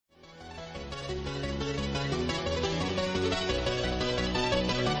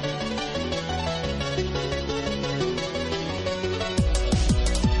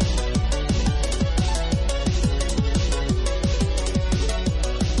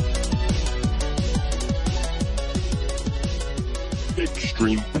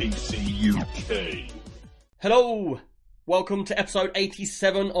Extreme PC UK. Hello! Welcome to episode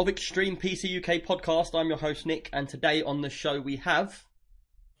 87 of Extreme PC UK podcast. I'm your host Nick, and today on the show we have...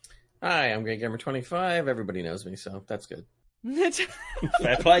 Hi, I'm Great Gamer 25. Everybody knows me, so that's good.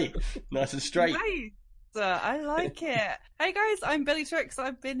 Fair play. Nice and straight. Nice. I like it. Hey guys, I'm Billy Tricks.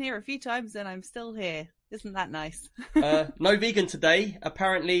 I've been here a few times and I'm still here. Isn't that nice? No vegan today.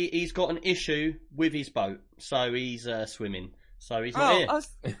 Apparently he's got an issue with his boat, so he's swimming. So he's not here.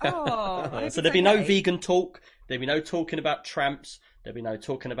 So there'll be no vegan talk. There'll be no talking about tramps. There'll be no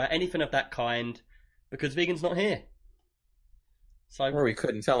talking about anything of that kind because vegan's not here. So or we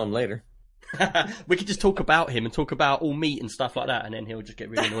couldn't tell him later. We could just talk about him and talk about all meat and stuff like that, and then he'll just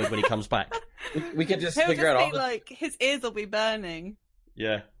get really annoyed when he comes back. We could just He'll figure out all like his ears will be burning.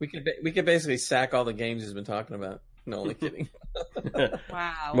 Yeah, we could basically sack all the games he's been talking about. No, only kidding.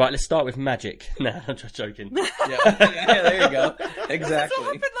 Wow. Right, let's start with Magic. Nah, I'm just joking. yeah, there you go. Exactly. That's what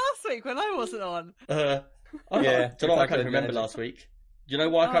happened last week when I wasn't on. Do you know what I can't remember last week? Do you know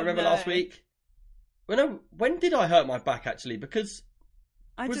why I can't remember last week? When did I hurt my back actually? Because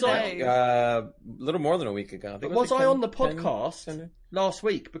I don't know. A little more than a week ago. Was I on the podcast last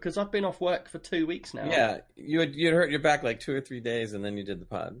week? Because I've been off work for 2 weeks now. Yeah, you'd hurt your back like 2 or 3 days, and then you did the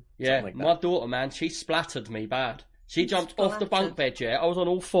pod. Yeah, like my daughter, man, she splattered me bad. She jumped off the bunk bed. Yeah, I was on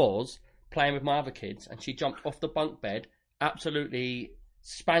all fours playing with my other kids, and she jumped off the bunk bed, absolutely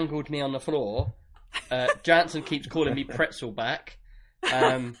spangled me on the floor. Jansen keeps calling me pretzel back.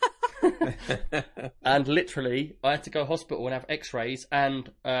 And literally I had to go to hospital and have x-rays,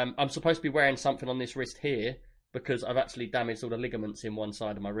 and I'm supposed to be wearing something on this wrist here because I've actually damaged all the ligaments in one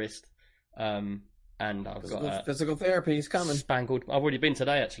side of my wrist, and I've got physical therapy is coming. Spangled. I've already been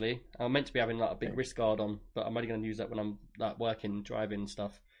today actually. I'm meant to be having like a big wrist guard on, but I'm only going to use that when I'm like working, driving and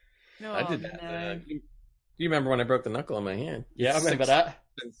stuff. No, I did that. No. You remember when I broke the knuckle on my hand? Yeah, I remember that.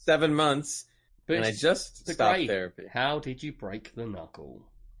 It's been 7 months. But and I just stopped therapy. How did you break the knuckle?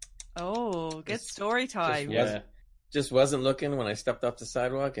 Oh, good story time. Just wasn't looking when I stepped off the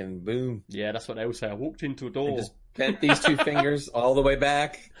sidewalk, and boom. Yeah, that's what they all say. I walked into a door. I just bent these 2 fingers all the way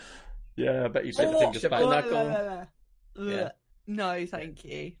back. Yeah, I bet you bent the fingers back. Knuckle. Yeah. No, thank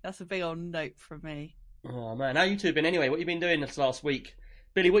you. That's a big old note from me. Oh man, how you two been anyway? What you been doing this last week?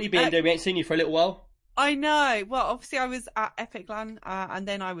 Billy, what you been doing? We ain't seen you for a little while. I know. Well, obviously I was at Epic Land, and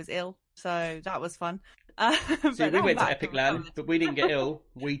then I was ill, so that was fun. See, we went to Epic Land, but we didn't get ill.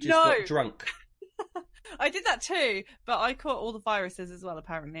 We just got drunk. I did that too, but I caught all the viruses as well,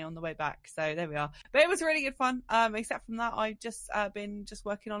 apparently, on the way back. So there we are. But it was really good fun. Except from that, I've just been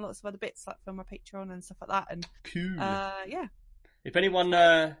working on lots of other bits, like for my Patreon and stuff like that. And cool. Yeah. If anyone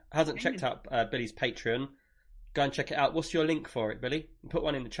hasn't checked out Billy's Patreon, go and check it out. What's your link for it, Billy? Put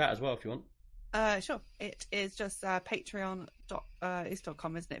one in the chat as well if you want. Sure. It is just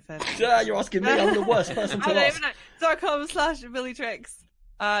patreon.com, isn't it? You're asking me. I'm the worst person to ask. .com/BillyTricks.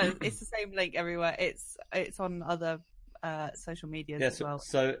 It's the same link everywhere. It's on other social medias as well.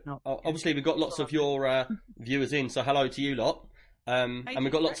 So obviously we've got lots of your viewers in. So hello to you lot. And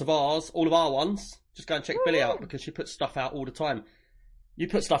we've got lots of ours, all of our ones. Just go and check Billy out because she puts stuff out all the time. You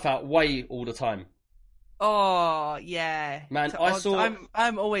put stuff out way all the time. Oh yeah, man! So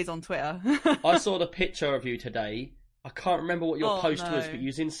I'm always on Twitter. I saw the picture of you today. I can't remember what your post was, but you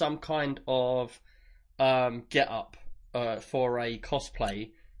was in some kind of get up for a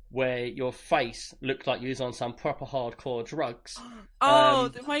cosplay where your face looked like you was on some proper hardcore drugs. Oh,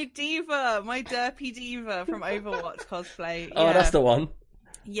 my diva, my derpy diva from Overwatch cosplay. Yeah. Oh, that's the one.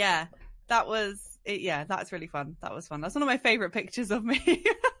 Yeah, that was it. Yeah, that's really fun. That was fun. That's one of my favourite pictures of me.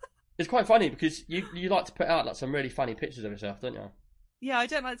 It's quite funny because you like to put out like some really funny pictures of yourself, don't you? Yeah, I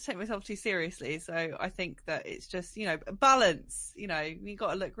don't like to take myself too seriously, so I think that it's just, balance. You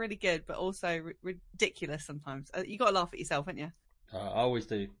got to look really good, but also ridiculous sometimes. You got to laugh at yourself, haven't you? I always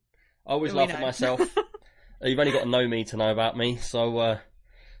do. I always laugh at myself. You've only got to know me to know about me. So,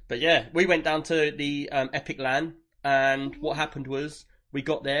 but yeah, we went down to the Epic Land, and what happened was we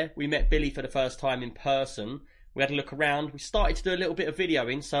got there, we met Billy for the first time in person. We had a look around. We started to do a little bit of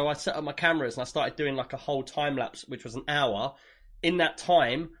videoing, so I set up my cameras and I started doing like a whole time lapse, which was an hour. In that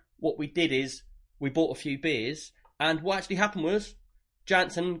time, what we did is we bought a few beers, and what actually happened was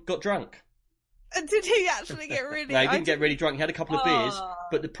Jansen got drunk. Did he actually get really? No, he didn't get really drunk. He had a couple of beers,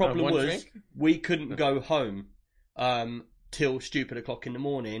 but the problem was drink? We couldn't go home till stupid o'clock in the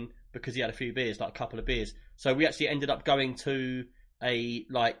morning because he had a few beers, like a couple of beers. So we actually ended up going to a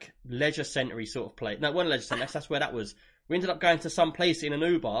like leisure centre-y sort of place. No, it wasn't a leisure centre. That's where that was. We ended up going to some place in an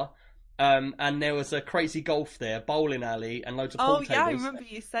Uber, and there was a crazy golf there, bowling alley, and loads of pool tables. Oh yeah, I remember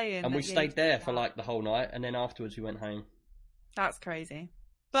you saying. And we stayed there for like the whole night, and then afterwards we went home. That's crazy.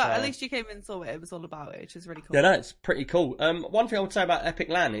 But So- at least you came and saw what it was all about, which is really cool. Yeah, that's pretty cool. One thing I would say about Epic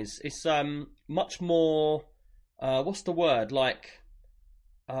LAN is it's much more. What's the word? Like,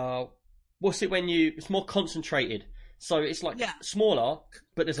 what's it when you? It's more concentrated. So it's like smaller,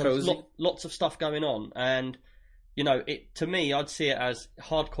 but there's lots of stuff going on, and you know, it to me, I'd see it as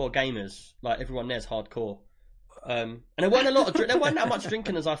hardcore gamers. Like everyone there's hardcore. And there weren't there weren't that much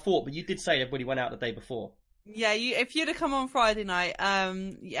drinking as I thought, but you did say everybody went out the day before. Yeah, if you'd have come on Friday night,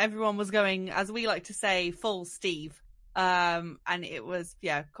 everyone was going, as we like to say, full Steve. And it was,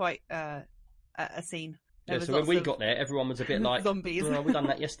 quite a scene. So when we got there, everyone was a bit like, zombies. "Oh, we done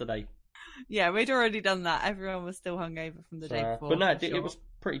that yesterday." Yeah, we'd already done that. Everyone was still hungover from the day before. But no, it was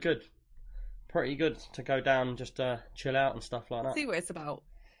pretty good. Pretty good to go down and just chill out and stuff like that. See what it's about.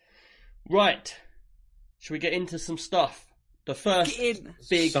 Right. Should we get into some stuff? The first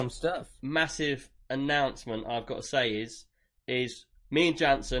big, massive announcement I've got to say is me and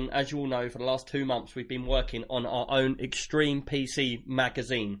Jansen, as you all know, for the last 2 months we've been working on our own Extreme PC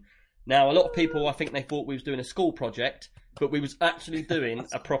magazine. Now, a lot of people, I think they thought we was doing a school project, but we was actually doing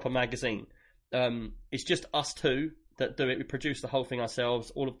a proper magazine. It's just us two that do it. We produce the whole thing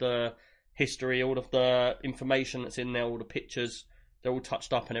ourselves. All of the history, all of the information that's in there, all the pictures, they're all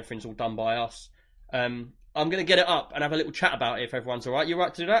touched up and everything's all done by us. I'm going to get it up and have a little chat about it if everyone's all right. You all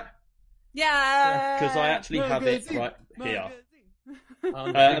right to do that? Yeah. Because I actually have it right here.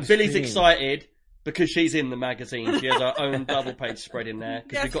 And Billy's excited because she's in the magazine. She has her own double page spread in there.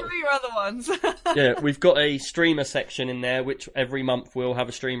 Yeah, we've got, 3 other ones. yeah, we've got a streamer section in there, which every month we'll have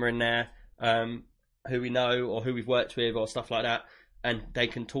a streamer in there who we know or who we've worked with or stuff like that. And they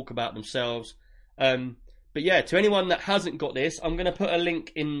can talk about themselves. But yeah, to anyone that hasn't got this, I'm going to put a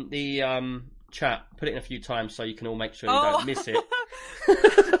link in the chat. Put it in a few times so you can all make sure you don't miss it.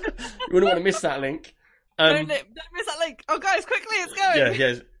 You wouldn't want to miss that link. Don't miss that link. Oh, guys, quickly, it's going.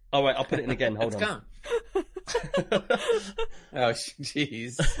 Yeah. Oh, wait, I'll put it in again. Hold on. Oh,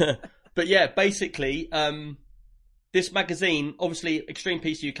 jeez. But yeah, basically, this magazine, obviously, Extreme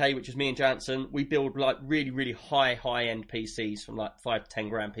PC UK, which is me and Jansen, we build like really, really high-end PCs from like 5 to 10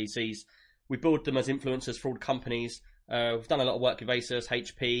 grand PCs. We build them as influencers for all the companies. We've done a lot of work with Asus,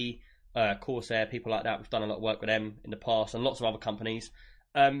 HP, Corsair, people like that. We've done a lot of work with them in the past and lots of other companies.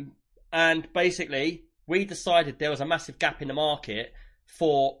 And basically, we decided there was a massive gap in the market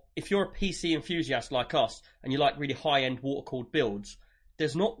for if you're a PC enthusiast like us and you like really high-end water-cooled builds.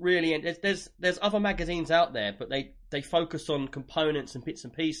 There's not really there's other magazines out there, but they focus on components and bits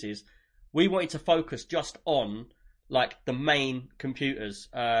and pieces. We wanted to focus just on like the main computers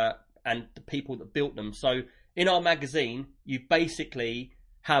and the people that built them. So in our magazine, you basically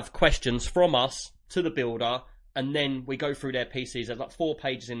have questions from us to the builder, and then we go through their PCs. There's like 4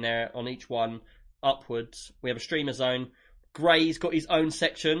 pages in there on each one upwards. We have a streamer zone. Gray's got his own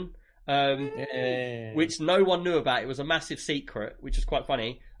section, which no one knew about. It was a massive secret, which is quite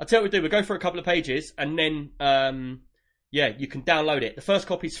funny. I'll tell you what we do. We'll go through a couple of pages, and then, you can download it. The first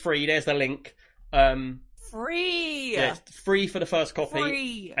copy's free. There's the link. Free! Yeah, it's free for the first copy.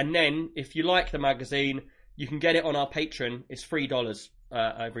 Free! And then, if you like the magazine, you can get it on our Patreon. It's $3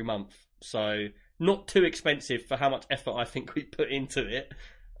 every month. So, not too expensive for how much effort I think we put into it.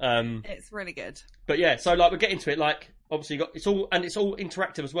 It's really good. But yeah, so like we'll get into it. Like obviously, it's all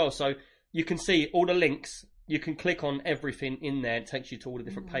interactive as well. So you can see all the links. You can click on everything in there. It takes you to all the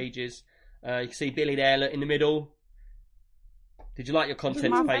different pages. You can see Billy there in the middle. Did you like your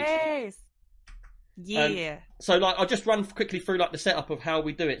contents page? Face. Yeah. So like I'll just run quickly through like the setup of how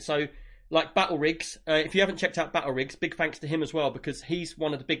we do it. So like Battle Rigs. If you haven't checked out Battle Rigs, big thanks to him as well because he's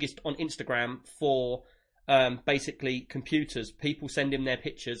one of the biggest on Instagram for. Basically computers. People send him their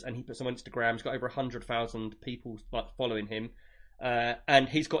pictures and he puts them on Instagram. He's got over 100,000 people following him, and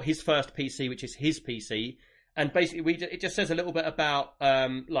he's got his first PC, which is his PC. And basically, it just says a little bit about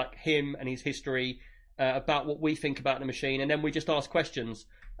like him and his history, about what we think about the machine, and then we just ask questions.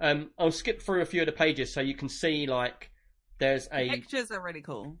 I'll skip through a few of the pages so you can see like there's The pictures are really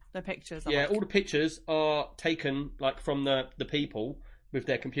cool. The pictures. All the pictures are taken like from the people. With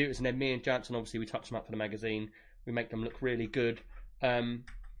their computers, and then me and Jansen, obviously, we touch them up for the magazine. We make them look really good. But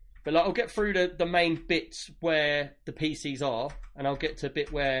like, I'll get through the main bits where the PCs are, and I'll get to a bit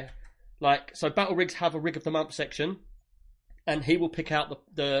where, like, so Battle Rigs have a Rig of the Month section, and he will pick out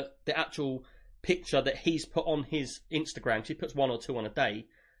the actual picture that he's put on his Instagram. So he puts 1 or 2 on a day.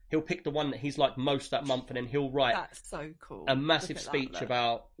 He'll pick the one that he's liked most that month, and then he'll write That's so cool. a massive speech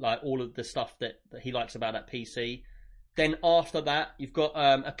about like all of the stuff that he likes about that PC. Then after that, you've got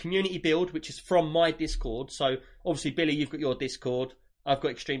a community build, which is from my Discord. So obviously, Billy, you've got your Discord. I've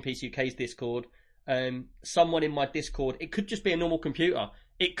got Extreme PC UK's Discord. someone in my Discord. It could just be a normal computer.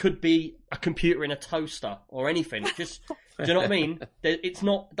 It could be a computer in a toaster or anything. Just, do you know what I mean?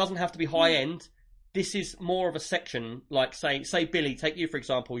 Doesn't have to be high end. This is more of a section, like say Billy, take you for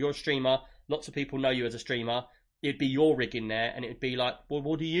example. You're a streamer. Lots of people know you as a streamer. It'd be your rig in there, and it'd be like, well,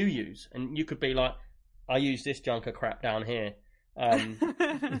 what do you use? And you could be like, I use this junk of crap down here.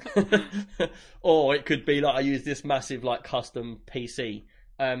 Or it could be like, I use this massive like custom PC.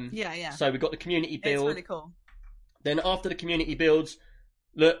 Yeah. So we've got the community build. It's really cool. Then after the community builds,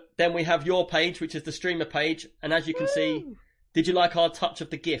 look, then we have your page, which is the streamer page. And as you can see, did you like our touch of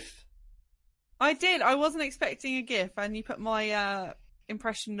the GIF? I did. I wasn't expecting a GIF, and you put my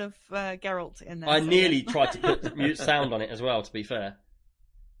impression of Geralt in there. I nearly tried to put mute sound on it as well, to be fair.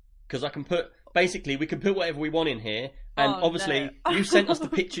 Because we can put whatever we want in here. And obviously, you sent us the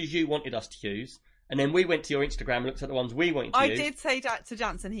pictures you wanted us to use. And then we went to your Instagram and looked at the ones we wanted to use. I did say to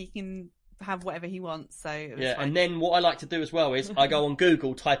Jansen he can have whatever he wants, so it was fine. And then what I like to do as well is I go on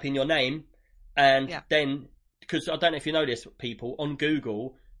Google, type in your name, and then, because I don't know if you know this, people, on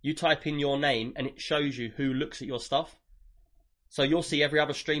Google, you type in your name and it shows you who looks at your stuff. So you'll see every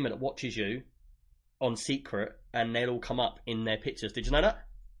other streamer that watches you on secret, and they'll all come up in their pictures. Did you know that?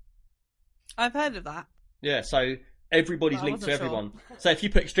 I've heard of that. Yeah, so everybody's linked to everyone. Sure. So if you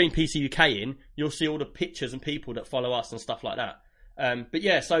put Extreme PC UK in, you'll see all the pictures and people that follow us and stuff like that. But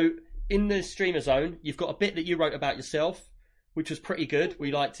yeah, so in the streamer zone, you've got a bit that you wrote about yourself, which was pretty good.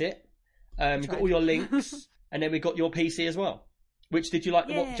 We liked it. You've got all your links, and then we got your PC as well. Which, did you like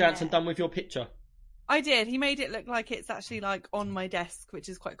what Jansen done with your picture? I did. He made it look like it's actually like on my desk, which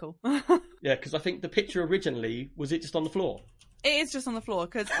is quite cool. Yeah, because I think the picture originally, was it just on the floor? It is just on the floor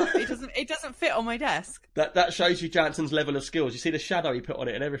because it doesn't fit on my desk. That shows you Jansen's level of skills. You see the shadow he put on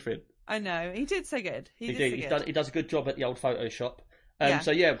it and everything. I know. He did so good. He does a good job at the old Photoshop.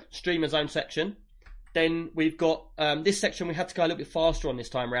 So yeah, streamer zone section. Then we've got this section. We had to go a little bit faster on this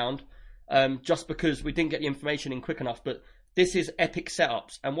time round, just because we didn't get the information in quick enough. But this is Epic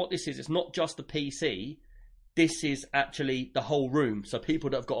Setups, and what this is, it's not just the PC. This is actually the whole room. So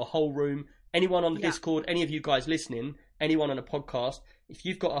people that have got a whole room, anyone on the Discord, any of you guys listening, anyone on a podcast, if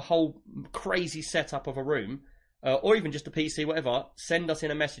you've got a whole crazy setup of a room, or even just a PC, whatever, send us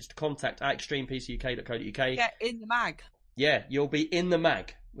in a message to contact@extremepcuk.co.uk. Get in the mag. Yeah, you'll be in the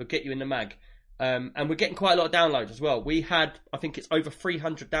mag. We'll get you in the mag. And we're getting quite a lot of downloads as well. We had, I think it's over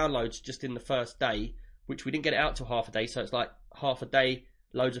 300 downloads just in the first day, which we didn't get it out till half a day. So it's like half a day,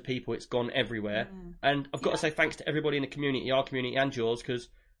 loads of people, it's gone everywhere. And I've got to say thanks to everybody in the community, our community and yours, because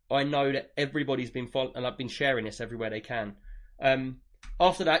I know that everybody's been following and I've been sharing this everywhere they can.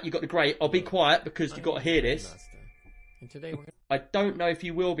 After that, you got the great. I'll be quiet because you've got to hear this. And today we're I don't know if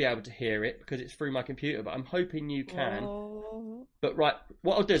you will be able to hear it because it's through my computer, but I'm hoping you can. But right,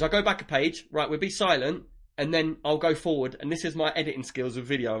 what I'll do is I'll go back a page. Right, we'll be silent, and then I'll go forward. And this is my editing skills with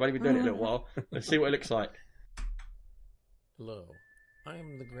video. I've only been doing it a little while. Let's see what it looks like. Hello, I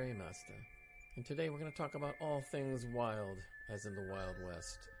am the Grey Master, and today we're going to talk about all things wild, as in the Wild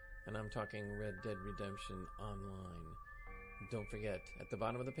West. And I'm talking Red Dead Redemption Online. Don't forget, at the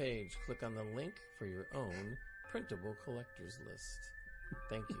bottom of the page, click on the link for your own printable collector's list.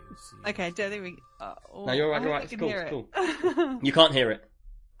 Thank you. See you. Okay, don't think we... No, you're right, you're right. It's cool, it's cool. You can't hear it.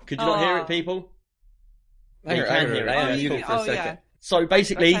 Could you not hear it, people? I can hear it. I muted for a second. Yeah. So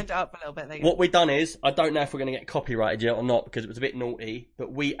basically, I turned it up a little bit there. What we've done is, I don't know if we're going to get copyrighted yet or not because it was a bit naughty,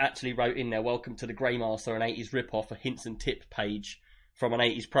 but we actually wrote in there, welcome to the Grey Master, an 80s rip-off, a hints and tip page from an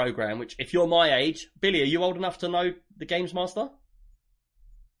 80s program, which if you're my age, Billy, are you old enough to know the Games Master?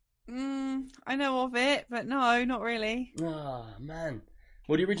 I know of it, but no, not really. Ah, man.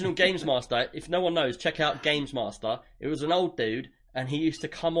 Well, the original Games Master, if no one knows, check out Games Master. It was an old dude, and he used to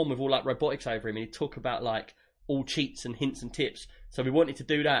come on with all like robotics over him, and he'd talk about like all cheats and hints and tips. So we wanted to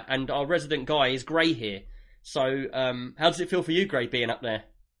do that, and our resident guy is Gray here. So, how does it feel for you, Gray, being up there?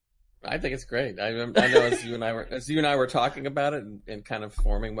 I think it's great. I know as you and I were talking about it and kind of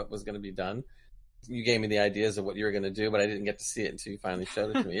forming what was going to be done, you gave me the ideas of what you were going to do, but I didn't get to see it until you finally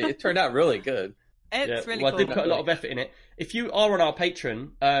showed it to me. It turned out really good. It's really cool. I did put a lot of effort in it. If you are on our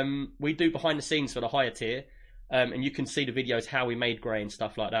Patreon, we do behind the scenes for the higher tier, and you can see the videos how we made Grey and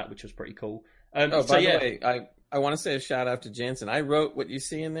stuff like that, which was pretty cool. By the way, I want to say a shout out to Jansen. I wrote what you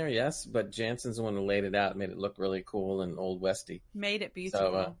see in there, yes, but Jansen's the one who laid it out, made it look really cool and old westy. Made it beautiful.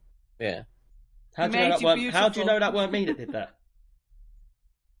 So, yeah. How do you know that weren't me that did that?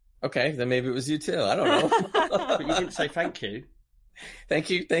 Okay, then maybe it was you too. I don't know. But you didn't say thank you. Thank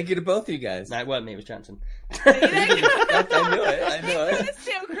you to both of you guys. No, it weren't me, it was Jansen. There you go. I knew it.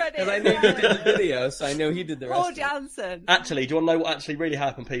 Steal credit. Because I knew he did the video, so I know he did the rest. Paul of it. Jansen. Actually, do you want to know what actually really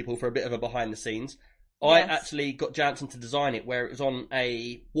happened, people, for a bit of a behind the scenes? I Yes. actually got Jansen to design it where it was on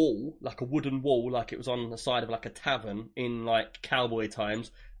a wall, like a wooden wall, like it was on the side of like a tavern in like cowboy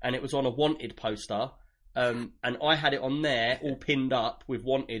times, and it was on a wanted poster. And I had it on there, all pinned up with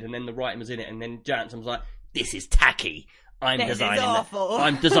wanted, and then the writing was in it, and then Jansen was like, "This is tacky. This is awful."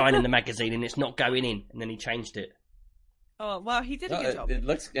 I'm designing the magazine, and it's not going in." And then he changed it. Oh, well, he did a good job. It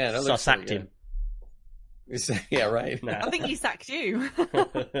looks, yeah. That So I looks sacked him. Yeah, right. Nah. I think he sacked you.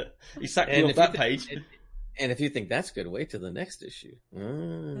 He sacked me And off if that you page. And if you think that's good, wait till the next issue.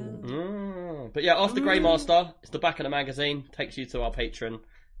 But yeah, after Greymaster, it's the back of the magazine, takes you to our Patreon.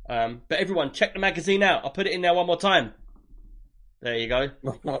 But everyone, check the magazine out. I'll put it in there one more time. There you go.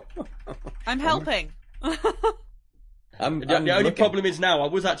 I'm helping. The only problem is now, I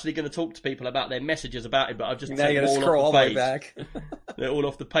was actually going to talk to people about their messages about it, but I've just Now you taken gotta them scroll all all off the the way page. back. They're all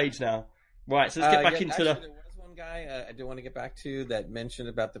off the page now. Right, so let's get back into There was one guy I do want to get back to that mentioned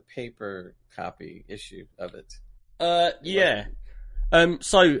about the paper copy issue of it. Yeah.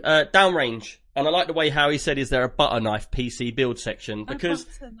 So, Downrange. And I like the way how he said, is there a butter knife PC build section? Because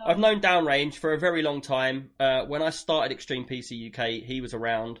I've known Downrange for a very long time. When I started Extreme PC UK, he was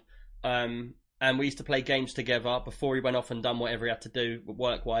around. And we used to play games together before he went off and done whatever he had to do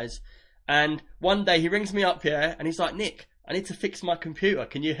work-wise. And one day he rings me up here and he's like, "Nick, I need to fix my computer.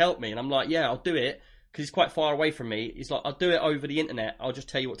 Can you help me?" And I'm like, "Yeah, I'll do it." Because he's quite far away from me. He's like, "I'll do it over the internet. I'll just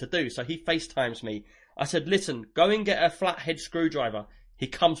tell you what to do." So he FaceTimes me. I said, "Listen, go and get a flathead screwdriver." He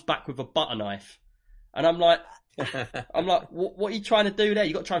comes back with a butter knife. And I'm like, what are you trying to do there?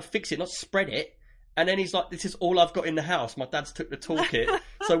 You got to try and fix it, not spread it. And then he's like, "This is all I've got in the house. My dad's took the toolkit."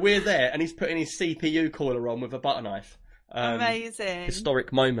 So we're there, and he's putting his CPU cooler on with a butter knife. Amazing.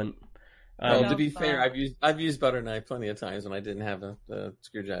 Historic moment. Well, to love be that. fair, I've used butter knife plenty of times when I didn't have a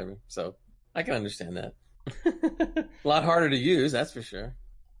screwdriver, so I can understand that. A lot harder to use, that's for sure.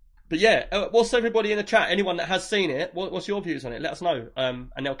 But yeah, what's everybody in the chat? Anyone that has seen it, what's your views on it? Let us know.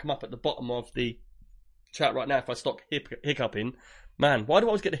 And they'll come up at the bottom of the chat right now if I stop hiccuping. Man, why do I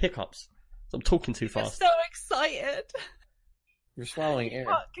always get the hiccups? I'm talking too I'm fast. so excited. You're swallowing air.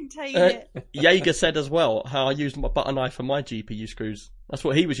 Can't contain it. Jaeger said as well how I used my butter knife for my GPU screws. That's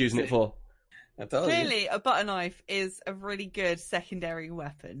what he was using it for. I told you. Clearly, a butter knife is a really good secondary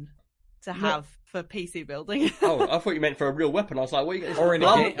weapon to have for PC building. Oh, I thought you meant for a real weapon. I was like, what are you going to Or in a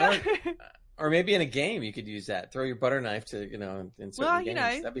Well, game, or maybe in a game you could use that. Throw your butter knife to, in certain Well, games.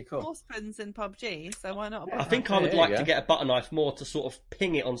 That'd be cool. saucepans in PUBG, so why not a I butter think knife? I would There you like go. to get a butter knife more to sort of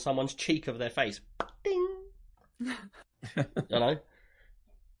ping it on someone's cheek of their face. Ding. You know?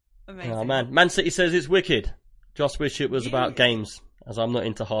 Amazing. Oh man, Man City says it's wicked. Just wish it was about games, as I'm not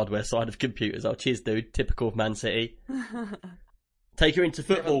into hardware side of computers. Oh, cheers, dude. Typical of Man City. Take you into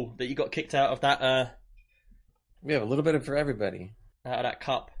football that you got kicked out of that We have a little bit of for everybody. out of that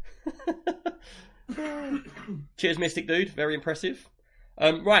cup. Cheers, Mystic Dude. Very impressive.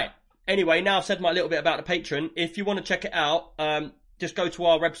 Right. Anyway, now I've said my little bit about the Patreon. If you want to check it out, just go to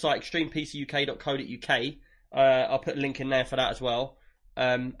our website, extremepcuk.co.uk. I'll put a link in there for that as well.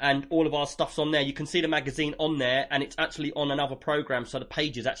 And all of our stuff's on there. You can see the magazine on there, and it's actually on another program, so the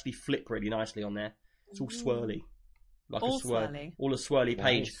pages actually flip really nicely on there. It's all swirly. Like All a swirl, swirly. all a swirly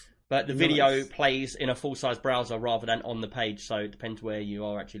page. Nice. But the video Nice. plays in a full-size browser rather than on the page, so it depends where you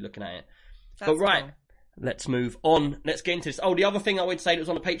are actually looking at it. That's But right, cool. let's move on. Let's get into this. Oh, the other thing I would say that was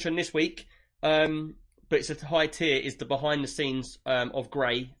on the Patreon this week, but it's a high tier, is the behind the scenes of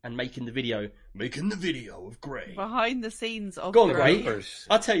Grey and making the video. Making the video of Grey. Behind the scenes of Go on, Grey. Grey. Bloopers.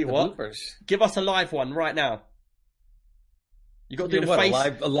 I'll tell you The what. bloopers. Give us a live one right now. You got to do the What, face.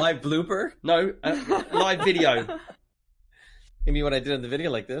 a live blooper? No, live video. You mean what I did in the video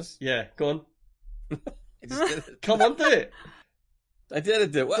like this? Yeah, go on. I just did it. Come on, do it. I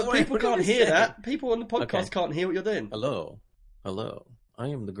did it. But What people did can't we hear say? that. People on the podcast Okay. can't hear what you're doing. Hello. I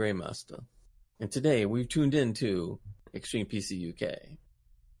am the Grey Master. And today we've tuned into Extreme PC UK.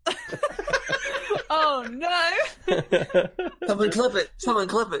 Oh no! Someone clip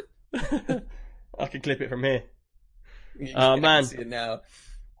it. I can clip it from here. You Oh, can man. see it now.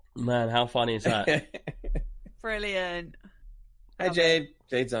 Man, how funny is that? Brilliant. Hi, Jade.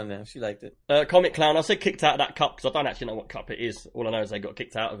 Jade's on now. She liked it. Comic Clown, I said kicked out of that cup because I don't actually know what cup it is. All I know is they got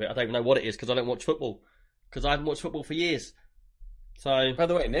kicked out of it. I don't even know what it is because I don't watch football. Because I haven't watched football for years. So, By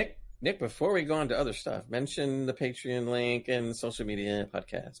the way, Nick, before we go on to other stuff, mention the Patreon link and social media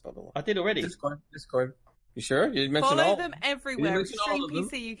podcasts, blah, blah, blah. I did already. Discord. You sure? You mentioned Follow all? them everywhere. mention all Extreme of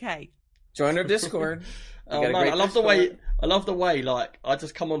them? PC UK. Join our Discord. Oh man, I love the way. Like, I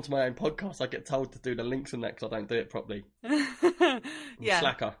just come onto my own podcast. I get told to do the links and that because I don't do it properly. Yeah.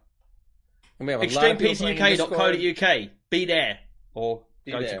 Slacker. And we have ExtremePCUK.co.uk. Be there or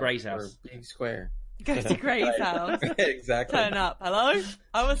Be go there, to Gray's house. or Big Square. Go to Gray's house. Exactly. Turn up. Hello?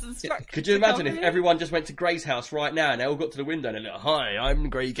 I was instructed. Could you to imagine come if here. everyone just went to Gray's house right now and they all got to the window and they're like, "Hi, I'm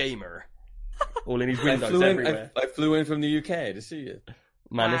Gray Gamer." All in his windows everywhere. I flew in from the UK to see you.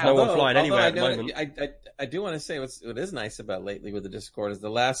 Man, there's no one flying anywhere at the moment. I do want to say what is nice about lately with the Discord is the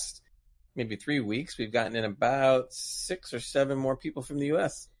last maybe 3 weeks we've gotten in about 6 or 7 more people from the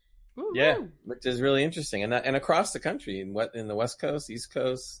US. Woo-hoo. Yeah. Which is really interesting, and across the country, in the West Coast, East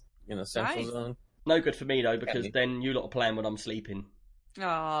Coast, Central Nice. Zone. No good for me though, because me. then you lot are playing when I'm sleeping.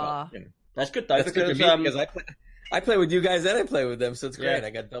 Aw. Well, That's good though, that's good because for me because I play with you guys and I play with them, so it's great. Yeah. I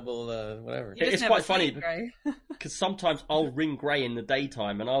got double whatever. You just It's never quite funny sleep, Gray. because sometimes I'll ring Gray in the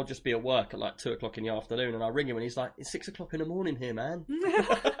daytime and I'll just be at work at like 2:00 in the afternoon and I ring him and he's like, "It's 6:00 in the morning here, man."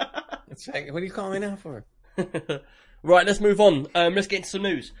 It's like, what are you calling me now for? Right, let's move on. Let's get into some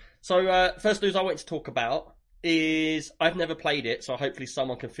news. So, first news I want to talk about is I've never played it, so hopefully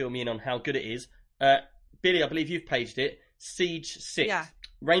someone can fill me in on how good it is. Billy, I believe you've paged it. Siege 6. Yeah.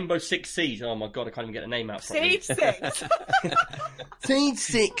 Rainbow Six Siege. Oh my god, I can't even get the name out properly. Siege 6. Siege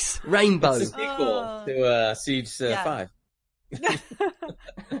 6 Rainbow. It's a sequel to Siege Yeah. 5.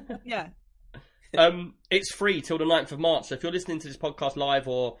 Yeah. It's free till the 9th of March, so if you're listening to this podcast live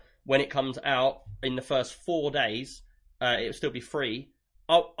or when it comes out in the first 4 days, it'll still be free.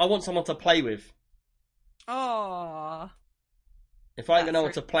 I want someone to play with. Oh. If I ain't gonna know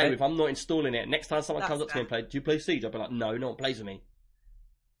That's what to very play good. with, I'm not installing it. Next time someone That's comes up to me and fair. plays, "Do you play Siege?" I'll be like, "No, no one plays with me.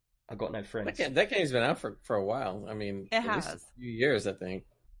 I've got no friends." That game's been out for a while. I mean, It at least has. a few years, I think.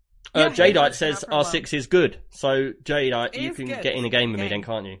 Yeah, Jadeite it's says been out for a R6 is good. So, Jadeite, It you is can good. get in a game with me Game. then,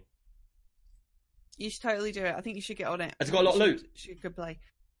 can't you? You should totally do it. I think you should get on it. Has it got a lot of loot? Should good play.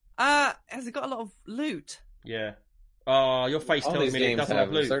 Has it got a lot of loot? Yeah. Oh, your face All tells these me it games doesn't have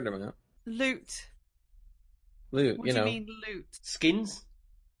have a loot. certain amount. Loot. Loot, What do you mean loot? Skins?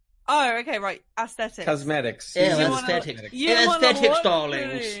 Oh, okay, right. Aesthetics. Cosmetics. Yeah, You wanna- aesthetics. You wanna Aesthetics, what,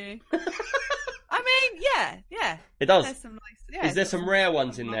 darlings. really? I mean, yeah. It does. There's some nice. Yeah, Is there it's some got rare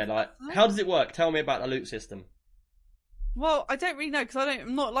ones in there? nice Like, stuff. how does it work? Tell me about the loot system. Well, I don't really know because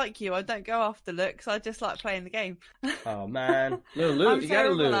I'm not like you. I don't go after looks. I just like playing the game. Oh man. No loot. I'm You gotta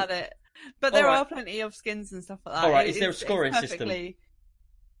terrible loot. at it. But there Alright. are plenty of skins and stuff like that. Alright, is there a It's scoring system? perfectly-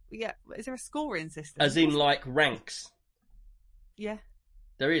 Yeah, is there a scoring system? As in, like, ranks. Yeah,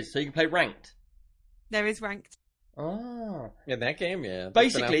 There is. So you can play ranked. there is ranked. Ah. Yeah, that game, yeah. That's been out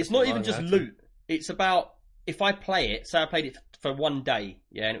Basically, for it's so not long, even just actually. loot. It's about, if I play it, say I played it for 1 day,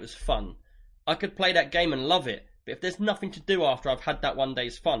 yeah, and it was fun, I could play that game and love it. But if there's nothing to do after I've had that 1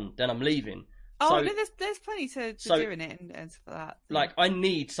 day's fun, then I'm leaving. Oh, So- no, there's plenty to so- do in it and stuff like that. Like, I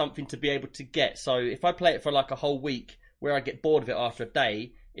need something to be able to get. So if I play it for like a whole week, where I get bored of it after a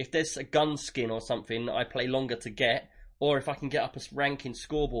day, if there's a gun skin or something I play longer to get, or if I can get up a ranking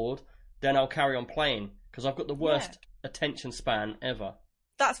scoreboard, then I'll carry on playing. Because I've got the worst attention span ever.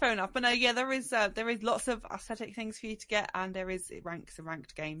 That's fair enough. But no, yeah, there is lots of aesthetic things for you to get, and there is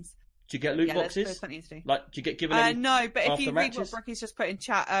ranked games. Do you get loot Yeah, there's boxes? plenty to do. Like, do you get given any? No, but if after you read matches? what Brookie's just put in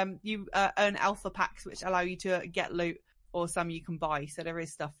chat, you earn alpha packs which allow you to get loot, or some you can buy. So there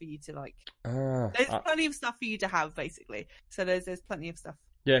is stuff for you to like. There's plenty of stuff for you to have, basically. So there's plenty of stuff.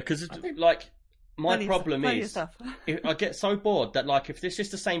 Yeah, because like my Plenty of problem plenty of is stuff. I get so bored that like if it's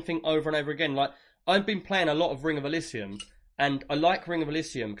just the same thing over and over again. Like I've been playing a lot of Ring of Elysium, and I like Ring of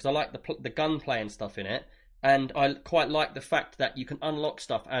Elysium because I like the gunplay and stuff in it, and I quite like the fact that you can unlock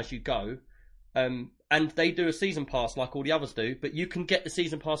stuff as you go. And they do a season pass like all the others do, but you can get the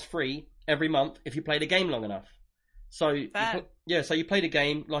season pass free every month if you play the game long enough. So so you play the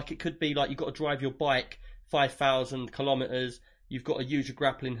game, like it could be like you've got to drive your bike 5,000 kilometers, you've got to use your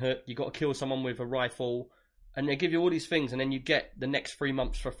grappling hook, you've got to kill someone with a rifle, and they give you all these things, and then you get the next 3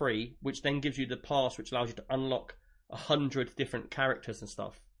 months for free, which then gives you the pass, which allows you to unlock 100 different characters and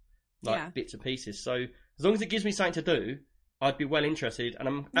stuff, like bits and pieces. So as long as it gives me something to do, I'd be well interested, and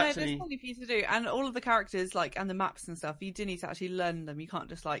I'm actually... there's plenty for you to do, and all of the characters, like, and the maps and stuff, you do need to actually learn them. You can't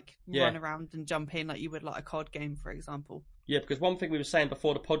just, like, run around and jump in like you would, like, a COD game, for example. Yeah, because one thing we were saying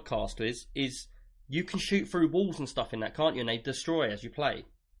before the podcast is you can shoot through walls and stuff in that, can't you? And they destroy as you play.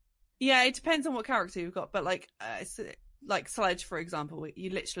 Yeah, it depends on what character you've got, but, like, Sledge, for example,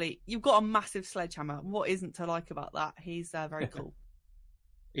 you've got a massive sledgehammer. What isn't to like about that? He's very cool.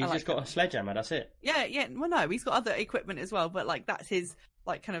 He's just got a sledgehammer, that's it. Yeah. Well, no, he's got other equipment as well, but like that's his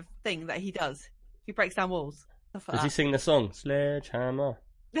like kind of thing that he does. He breaks down walls. Stuff like Does he that. sing the song Sledgehammer?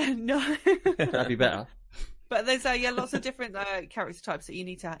 No. That'd be better. But there's lots of different character types that you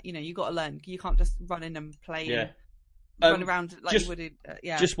need to, you got to learn. You can't just run in and play. Yeah. Run around like just, you would.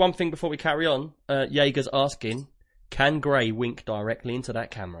 Yeah. Just one thing before we carry on. Jaeger's asking, can Gray wink directly into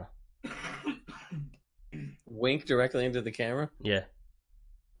that camera? Wink directly into the camera? Yeah.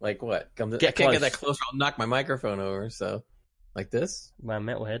 Like what? Get I can't close. get that close. I'll knock my microphone over. So, like this? Man,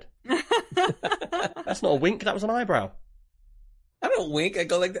 metalhead. That's not a wink. That was an eyebrow. I don't wink. I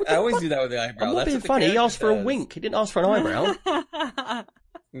go like that. I always do that with the eyebrow. I'm not That's being what the funny. He character asked for a does. wink. He didn't ask for an eyebrow.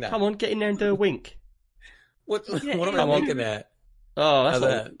 No. Come on, get in there and do a wink. What am I Come on. winking at? Oh, that's How's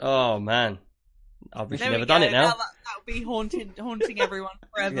not, that? Oh man, I wish There you'd we never done go. it now. That'll be haunting everyone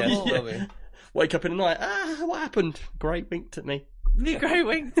forever. Yeah, will be. Wake up in the night. What happened? Gray winked at me. Negro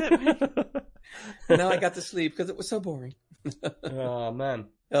winked at me. Now I got to sleep because it was so boring. Oh man.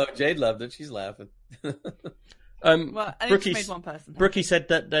 Oh, Jade loved it. She's laughing. Well, I think she Brookie, made one person. Brookie said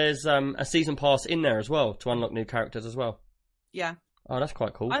that there's a season pass in there as well to unlock new characters as well. Yeah. Oh, that's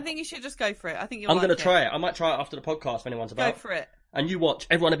quite cool. I think you should just go for it. I think you'll I'm like going to it. try it. I might try it after the podcast if anyone's about. Go for it. And you watch.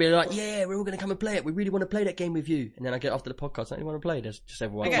 Everyone will be like, yeah, we're all going to come and play it. We really want to play that game with you. And then I get after the podcast, don't you want to play? There's just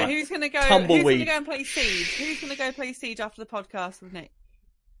everyone. Okay, like, who's going to go? tumbleweed. Who's going to go and play Siege? Who's going to go play Siege after the podcast with Nick?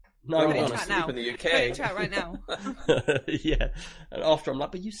 no I'm Put it in going one. to chat now. sleep in the Put it in UK. chat right now. Yeah. And after I'm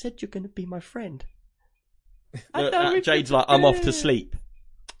like, but you said you're going to be my friend. I thought we Jade's could like, I'm do off to it. sleep.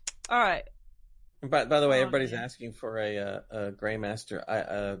 All right. By the way, Oh, everybody's yeah. asking for a Greymaster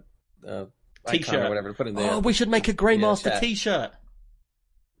icon T-shirt. or whatever to put in there. Oh, we should make a Grey Yeah, Master chat. t-shirt.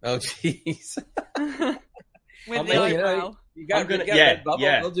 Oh, jeez. With I'm the making- eyebrow. You got, I'm gonna- you got yeah, that bubble.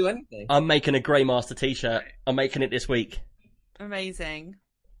 yeah. They'll do anything. I'm making a Grey Master t-shirt. I'm making it this week. Amazing.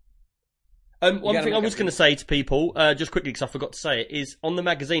 One gotta thing I make was a- going to say to people, just quickly because I forgot to say it, is on the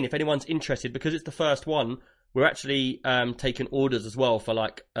magazine, if anyone's interested, because it's the first one, we're actually taking orders as well for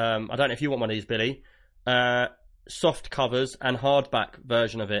like, I don't know if you want one of these, Billy, soft covers and hardback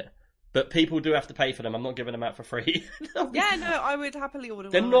version of it. But people do have to pay for them. I'm not giving them out for free. Yeah, no, I would happily order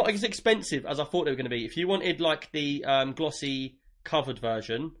They're one. not as expensive as I thought they were going to be. If you wanted like the glossy covered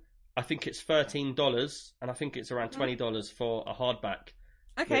version, I think it's $13, and I think it's around $20 for a hardback.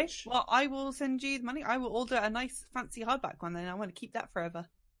 Okay, which- well, I will send you the money. I will order a nice, fancy hardback one, then I want to keep that forever.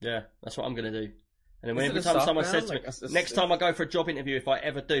 Yeah, that's what I'm going to do. And then Is it every a time soft someone bound? says to me, Like a- next time I go for a job interview, if I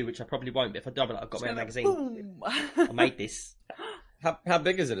ever do, which I probably won't, but if I do, I'll be like, I've got my own magazine. Boom. I made this. How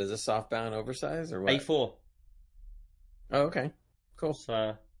big is it? Is it softbound oversized or what? A4. Oh, okay. Cool.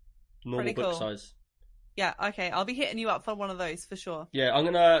 So, normal Pretty book cool. size. Yeah, okay, I'll be hitting you up for one of those for sure. Yeah, I'm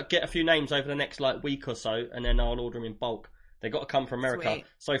going to get a few names over the next like week or so, and then I'll order them in bulk. They got to come from America. Sweet.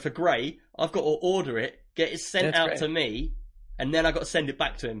 So for Gray, I've got to order it, get it sent That's out great. to me, and then I got to send it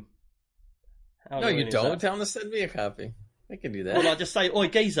back to him. How No, annoying you is don't. that? Tell them to send me a copy. They can do that. Well, I just say, oi,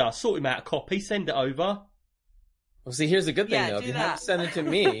 geezer, sort him out a copy, send it over. Well, see, here's the good thing, Yeah, though. If do you have that. to send it to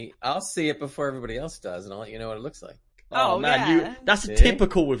me, I'll see it before everybody else does, and I'll let you know what it looks like. Oh, Oh, man, yeah. that's See?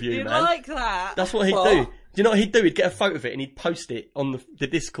 typical with you, You man. like that? That's what he'd Well- do. Do you know what he'd do? He'd get a photo of it and he'd post it on the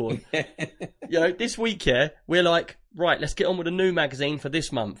Discord. You know, this week, yeah, we're like, right, let's get on with a new magazine for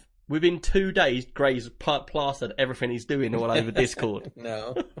this month. Within 2 days, Gray's plastered everything he's doing all over Discord.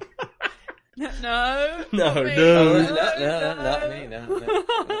 No. No. No, not me. no. No, not me.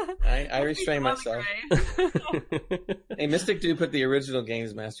 No. I restrain myself. Hey, Mystic do put the original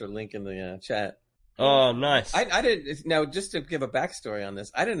Games Master link in the chat. Oh, nice. I didn't. Now, just to give a backstory on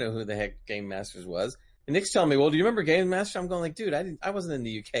this, I didn't know who the heck Game Masters was. And Nick's telling me, "Well, do you remember Game Master?" I'm going like, "Dude, I wasn't in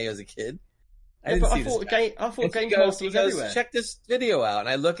the UK as a kid. I Yeah, didn't but see I this thought, guy." I thought And Game he goes- Master was he goes, everywhere. Check this video out, and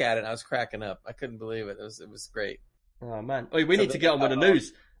I look at it, and I was cracking up. I couldn't believe it. It was great. Oh, man. Oh, we So need to get on with the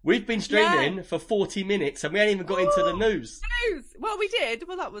news. We've been streaming for 40 minutes and we ain't even got into the news. News. Well, we did.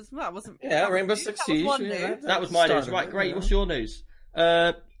 Well, that wasn't. Yeah, that was Rainbow news. Six That was Siege. one yeah, news. That was my news. started Right, it, great. you What's know. your news?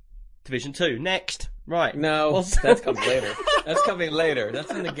 Division 2. Next. Right. No, What's- that comes later. That's coming later.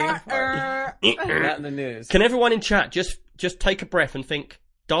 That's in the game part, not in the news. Can everyone in chat just take a breath and think,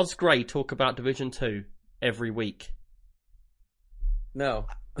 does Gray talk about Division 2 every week? No,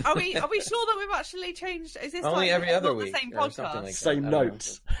 Are we sure that we've actually changed? Is this only like, every not other the week same or podcast? something like that. Same I don't know.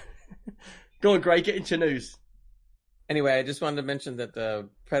 notes. Go on, Gray, get into your news. Anyway, I just wanted to mention that the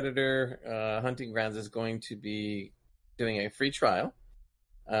Predator Hunting Grounds is going to be doing a free trial.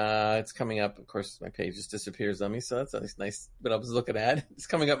 It's coming up. Of course, my page just disappears on me, so that's nice. But I was looking at it's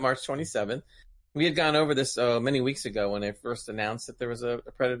coming up March 27th. We had gone over this many weeks ago when I first announced that there was a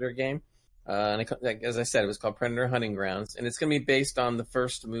Predator game. And as I said, it was called Predator Hunting Grounds, and it's going to be based on the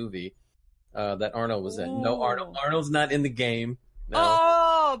first movie that Arnold was in. No, Ooh. Arnold's not in the game. No.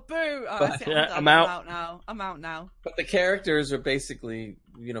 Oh, boo! Oh, But- that's it, Yeah, done. I'm I'm out. out now. I'm out now. But the characters are basically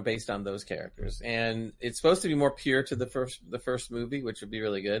based on those characters. And it's supposed to be more pure to the first movie, which would be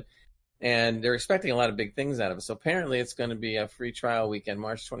really good. And they're expecting a lot of big things out of it. So apparently it's going to be a free trial weekend,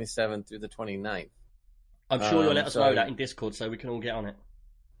 March 27th through the 29th. I'm sure you'll let us know that in Discord so we can all get on it.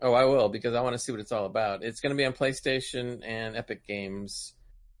 Oh, I will, because I want to see what it's all about. It's going to be on PlayStation and Epic Games.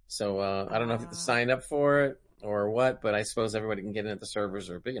 So I don't know if you have to sign up for it or what, but I suppose everybody can get in if the servers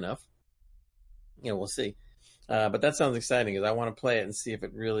are big enough. We'll see. But that sounds exciting, because I want to play it and see if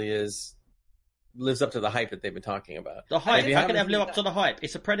it really lives up to the hype that they've been talking about. The hype? How can it live up to the hype?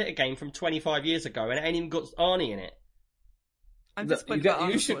 It's a Predator game from 25 years ago, and it ain't even got Arnie in it. I'm disappointed about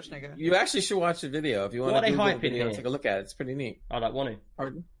Arnold Schwarzenegger. You actually should watch the video if you want to. Google the video, take a look at it. It's pretty neat. I don't want to.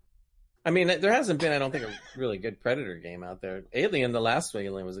 Pardon? I mean, there hasn't been, I don't think, a really good Predator game out there. Alien, the last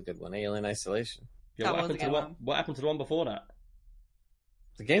Alien was a good one. Alien Isolation. Yeah, what happened to the one before that?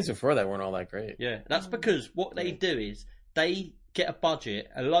 The games before that weren't all that great. Yeah, that's because what they do is they get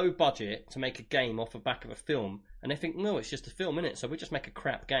a low budget, to make a game off the back of a film, and they think, no, it's just a film, innit? So we just make a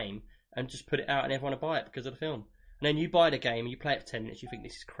crap game and just put it out and everyone will buy it because of the film. And then you buy the game and you play it for 10 minutes, you think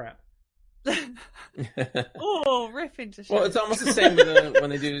this is crap. Oh, riff into shit. Well, it's almost the same with,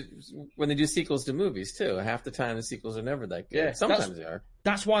 when they do sequels to movies too. Half the time the sequels are never that good. Yeah, sometimes they are.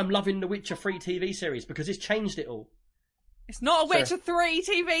 That's why I'm loving the Witcher 3 TV series, because it's changed it all. It's not a Witcher 3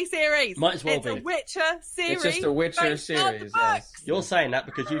 TV series. Might as well it's be. It's a Witcher series. It's just a Witcher series. Yes. You're saying that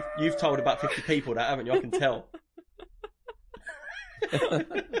because you've told about 50 people that, haven't you? I can tell.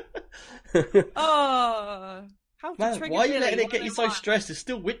 Oh, how man, why are you letting it get you so stressed? It's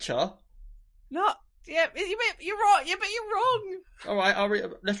still Witcher. Not. Yeah, you're wrong. Yeah, but you're wrong. All right,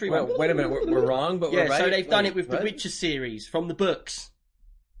 let's rewind. Well, wait a minute, we're wrong, but we're right. So they've done it with the Witcher series from the books.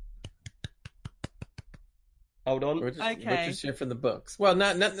 Hold on. Witcher shit from the books. Well,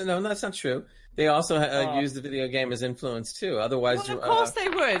 no, that's not true. They also use the video game as influence too. Otherwise, well, of course they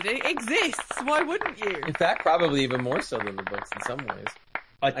would. It exists. Why wouldn't you? In fact, probably even more so than the books in some ways.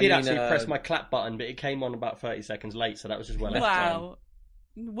 I did actually press my clap button, but it came on about 30 seconds late, so that was just well left time. Wow.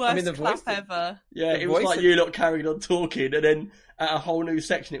 Worst clap ever. Yeah, it was like you lot carried on talking, and then at a whole new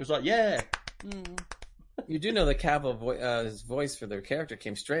section, it was like, yeah. You do know that Cavill's voice for their character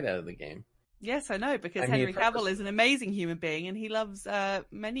came straight out of the game. Yes, I know, because Henry Cavill is an amazing human being, and he loves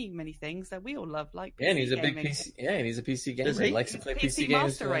many things that we all love, like PC and he's a gaming. big PC. Yeah, and he's a PC gamer. He likes to play PC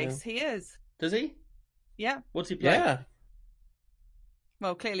games. Master Race, he is. Does he? Yeah. What's he play? Yeah.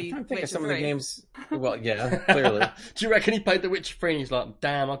 Well, clearly, I think of some of the games. Well, yeah, clearly. Do you reckon he played The Witcher 3 and he's like,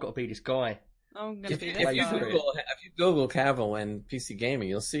 damn, I've got to be this guy? I'm going to be this guy. If you Google Cavill and PC gaming,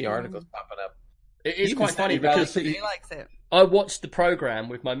 you'll see articles popping up. It is quite funny because he likes it. I watched the program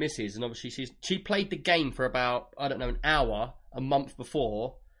with my missus, and obviously she played the game for about, I don't know, an hour a month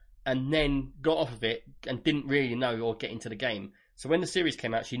before, and then got off of it and didn't really know or get into the game. So when the series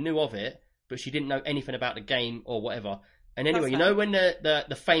came out, she knew of it, but she didn't know anything about the game or whatever. And anyway, you know when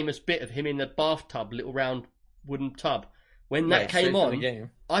the famous bit of him in the bathtub, little round wooden tub, when that came on,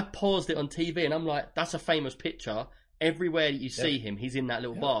 I paused it on TV, and I'm like, that's a famous picture. Everywhere that you see him, he's in that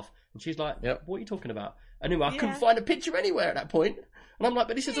little bath. And she's like, what are you talking about? Anyway, I couldn't find a picture anywhere at that point. And I'm like,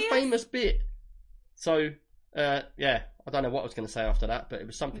 but this is a famous bit. So, I don't know what I was going to say after that, but it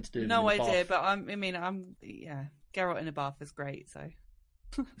was something to do with no the idea, bath. but Geralt in a bath is great, so.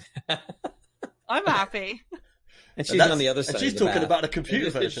 I'm happy. And she's on the other side. And she's talking about the computer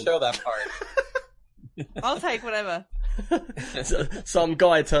version. Show that part. I'll take whatever. Some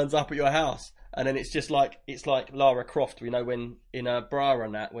guy turns up at your house, and then it's like Lara Croft, we know, when in a bra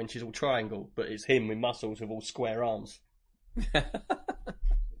and that, when she's all triangle, but it's him with muscles with all square arms.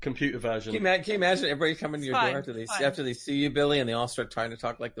 Computer version. Can you imagine everybody coming to your door after they see you, Billy, and they all start trying to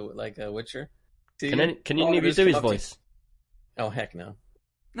talk like a Witcher? Can you maybe do his voice? Oh heck no!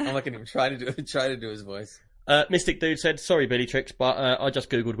 I'm not going to even try to do his voice. Mystic Dude said, sorry Billy Tricks, but I just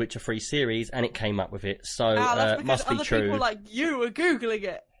googled Witcher 3 series and it came up with it, so must be true. People like you are googling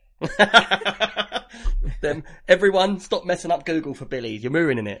it. Then everyone stop messing up Google for Billy. You're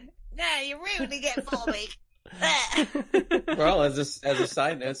ruining it. No, you're ruining it for me. Well, as a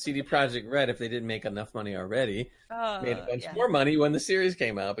side note, CD Projekt Red, if they didn't make enough money already, made a bunch more money when the series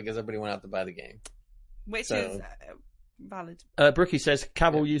came out because everybody went out to buy the game. Which is valid. Brookie says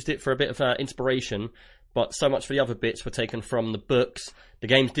Cavill used it for a bit of inspiration, but so much for the other bits were taken from the books. The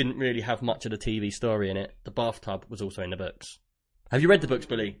games didn't really have much of the TV story in it. The bathtub was also in the books. Have you read the books,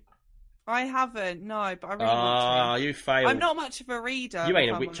 Billy? I haven't, no, but I really want to. You failed. I'm not much of a reader. You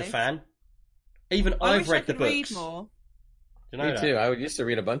ain't a Witcher fan. Even I've read the books. Read more. Do you know Me that? too. I used to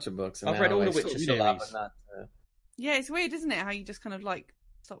read a bunch of books. I've read all the Witcher series. Yeah, it's weird, isn't it? How you just kind of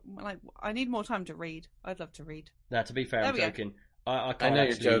I need more time to read. I'd love to read. Nah, to be fair, I'm joking. I I can't know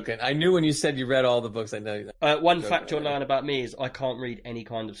you're actually... joking. I knew when you said you read all the books. I know. One fact you'll learn about me is I can't read any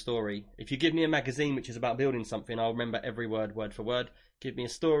kind of story. If you give me a magazine which is about building something, I'll remember every word for word. Give me a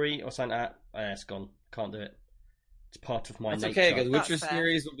story or something like that, it's gone. Can't do it. It's part of my That's nature. okay, because Witcher fair.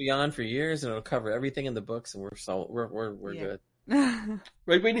 series will be on for years, and it'll cover everything in the books, and we're Yeah. good.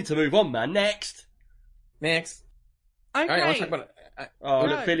 We need to move on, man. Next. Next. Okay. All right, I want to talk about. Oh,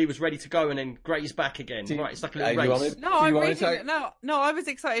 No. look, Billy was ready to go, and then Gray's back again. Do- Right, it's like a little you want race. me- No, Do I'm you wanna reading talk- it. No, I was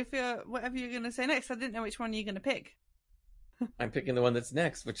excited for whatever you're going to say next. I didn't know which one you're going to pick. I'm picking the one that's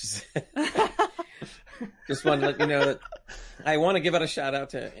next, which is just want to let you know that I want to give out a shout out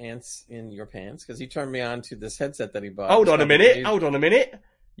to Ants in Your Pants because he turned me on to this headset that he bought. Hold on a minute. It's Hold on a minute.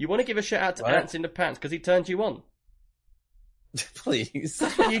 You want to give a shout out to What? Ants in the Pants because he turned you on? Please.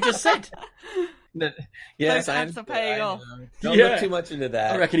 That's what you just said. Yes, Those I ants are paying know. off. Don't Yeah. look too much into I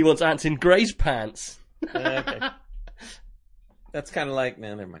that. reckon he wants Ants in Gray's pants. Okay. That's kind of like,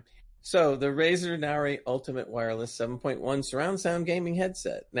 man, never mind. So the Razer Nari Ultimate Wireless 7.1 surround sound gaming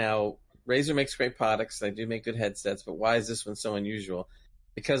headset. Now, Razer makes great products. They do make good headsets, but why is this one so unusual?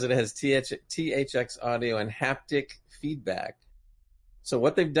 Because it has THX audio and haptic feedback. So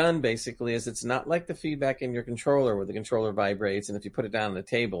what they've done basically is it's not like the feedback in your controller where the controller vibrates, and if you put it down on the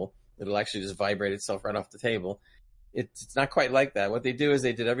table, it'll actually just vibrate itself right off the table. It's not quite like that. What they do is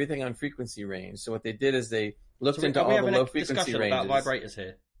they did everything on frequency range. So what they did is they looked into Are we all the having low a frequency discussion ranges. about vibrators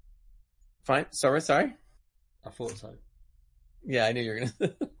here? Fine. Sorry. I thought so. Yeah, I knew you were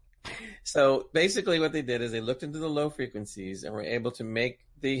gonna. So basically, what they did is they looked into the low frequencies and were able to make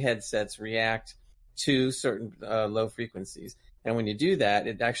the headsets react to certain low frequencies. And when you do that,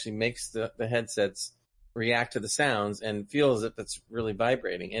 it actually makes the headsets react to the sounds and feel as if it's really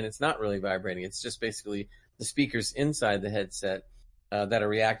vibrating. And it's not really vibrating. It's just basically the speakers inside the headset that are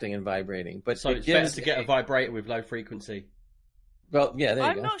reacting and vibrating. But So it it's better gives to get a vibrator with low frequency. Well, yeah, there you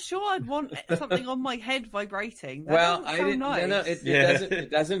I'm go. not sure I'd want something on my head vibrating. That Well, doesn't I sound didn't. nice. No, it Yeah. doesn't.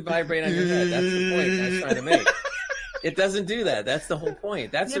 It doesn't vibrate on your head. That's the point I was trying to make. It doesn't do that. That's the whole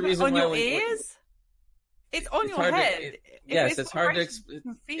point. That's Yeah, the but reason on why. your when- ears? It's on It's your hard to- head. yes, it's hard to. you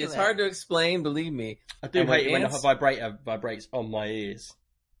can feel It's it. hard to explain. Believe me. I do And when hate it when a ants- vibrator vibrates on my ears.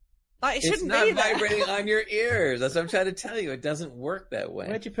 Like, it It's shouldn't not be there. vibrating on your ears. That's what I'm trying to tell you. It doesn't work that way.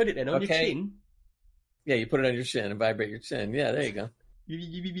 Where'd you put it then? On your Okay. chin? Yeah, you put it on your chin and vibrate your chin. Yeah, there you go.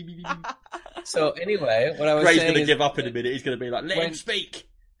 So anyway, what I was Gray's saying going to is, give up in a minute. He's going to be like, let when- him speak.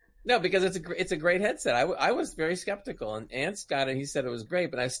 no, because it's a great headset. I was very skeptical, and Ants got it. He said it was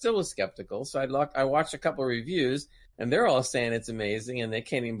great, but I still was skeptical. So I watched a couple of reviews, and they're all saying it's amazing, and they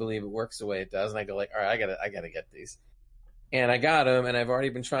can't even believe it works the way it does. And I go like, all right, I gotta get these. And I got them, and I've already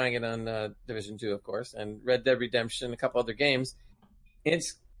been trying it on Division 2, of course, and Red Dead Redemption, a couple other games.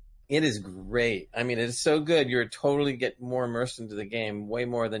 It is great. I mean, it is so good. You're totally get more immersed into the game, way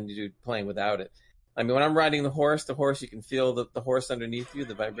more than you do playing without it. I mean, when I'm riding the horse, you can feel the horse underneath you,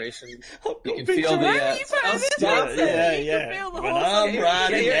 the vibration. You can feel the. Where are you putting this stop from? it. You can feel the When horse I'm underneath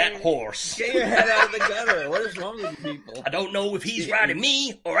riding you. that horse. Get your head out of the gutter. What is wrong with you people? I don't know if he's riding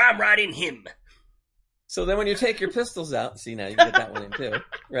me or I'm riding him. So then when you take your pistols out, see now you can get that one in too,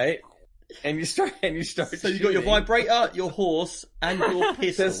 right? And you start So you got your shooting. vibrator, your horse, and your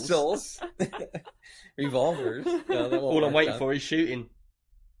pistols. pistols, revolvers. No, that won't All I'm work waiting out. for is shooting.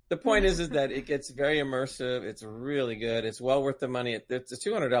 The point is that it gets very immersive. It's really good. It's well worth the money. It's a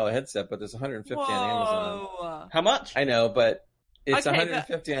 $200 headset, but there's 150 on Amazon. Whoa. How much? I know, but it's Okay,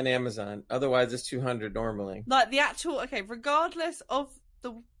 150 on Amazon. Otherwise, it's 200 normally. Like the actual, okay, regardless of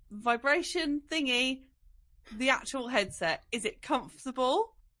the vibration thingy, the actual headset, is it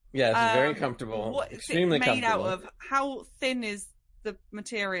comfortable? Yeah, it's very comfortable. What is Extremely it made comfortable. out of? How thin is the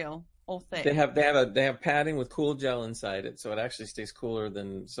material or thick? They have padding with cool gel inside it, so it actually stays cooler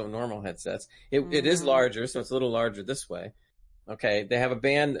than some normal headsets. It is larger, so it's a little larger this way. Okay, they have a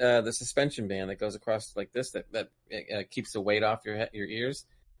band, the suspension band that goes across like this that keeps the weight off your ears.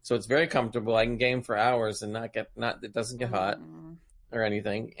 So it's very comfortable. I can game for hours and it doesn't get hot or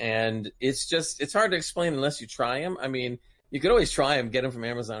anything. And it's hard to explain unless you try them. I mean, you could always try them, get them from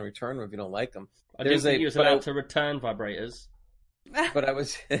Amazon, and return them if you don't like them. I didn't think he was allowed to return vibrators.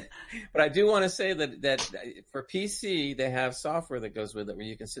 But I do want to say that for PC they have software that goes with it where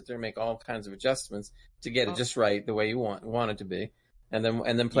you can sit there and make all kinds of adjustments to get it just right the way you want it to be, and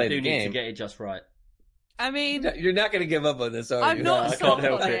then play You the do need to game. get it just right. I mean, You're not going to give up on this, are I'm you? not I can't sold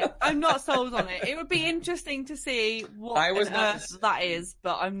help on it. it. I'm not sold on it. It would be interesting to see what I was on not- earth that is,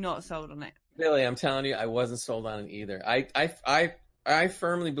 but I'm not sold on it. Billy, I'm telling you, I wasn't sold on it either. I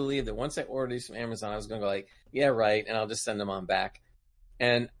firmly believe that once I ordered these from Amazon, I was going to go like, yeah, right, and I'll just send them on back.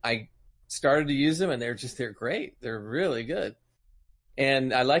 And I started to use them, and they're great. They're really good.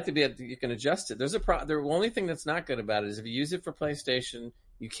 And I like to be able to, you can adjust it. The only thing that's not good about it is if you use it for PlayStation,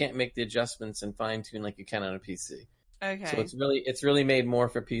 you can't make the adjustments and fine tune like you can on a PC. Okay. So it's really made more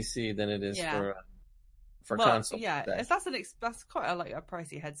for PC than it is for console. Yeah, that's quite a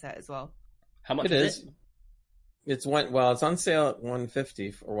pricey headset as well. How much it is? It's it's on sale at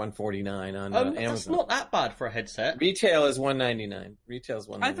 $150 or $149 on Amazon. That's not that bad for a headset. Retail is $199. Retail's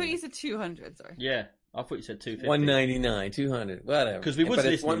 $199. I thought you said 200. Sorry. Yeah, I thought you said $250. $199, $200, whatever. Because we was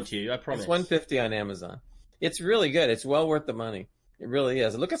listening to you, I promise. It's $150 on Amazon. It's really good. It's well worth the money. It really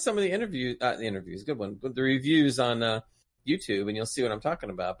is. Look at some of the interviews, good one, the reviews on YouTube, and you'll see what I'm talking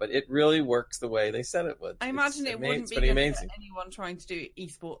about. But it really works the way they said it would. I imagine it wouldn't be good for anyone trying to do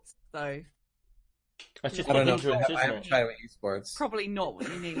esports, though. That's just I don't know. hindrance, I haven't tried with esports. Probably not what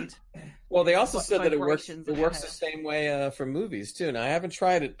you need. Well, they also said that it works the same way for movies too. Now, I haven't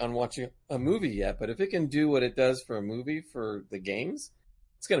tried it on watching a movie yet, but if it can do what it does for a movie for the games,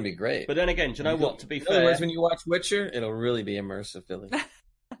 it's going to be great. But then again, do you know what? To be fair, in other words, when you watch Witcher, it'll really be immersive, Billy.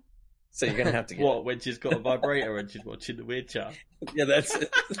 So you're going to have to get when she's got a vibrator and she's watching The Witcher. Yeah, that's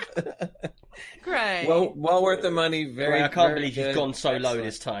it. Great. Well worth the money. I can't believe you've gone so low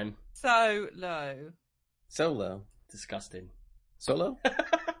this time. So low. So low. Disgusting. So low?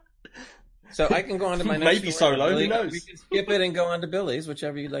 So I can go on to my next Maybe so low, who knows? We can skip it and go on to Billy's,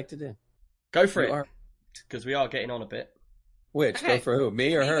 whichever you'd like to do. Go for it. Because we are getting on a bit. Which? Okay. Go for who?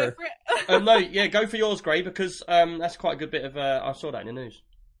 Me or her? No, yeah, go for yours, Gray, because that's quite a good bit of... I saw that in the news.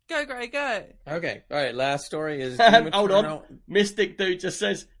 Go, Gray, go. Okay, all right, last story is... Hold on. Mystic Dude just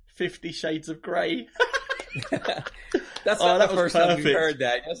says 50 Shades of Grey. That's not the first time we've heard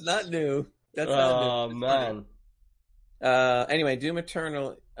that. That's not new. That's not new. Man. Anyway, Doom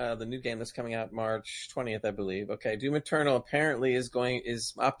Eternal, the new game that's coming out March 20th, I believe. Okay, Doom Eternal apparently is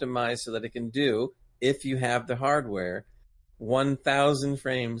optimized so that it can do, if you have the hardware, 1,000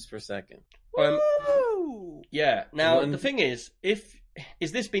 frames per second. Yeah. Now, the thing is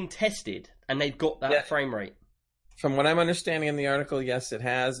this been tested and they've got that frame rate? From what I'm understanding in the article, yes, it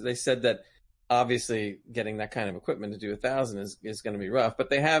has. They said that obviously getting that kind of equipment to do 1,000 is going to be rough, but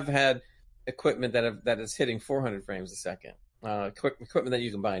they have had equipment that is hitting 400 frames a second. Equipment that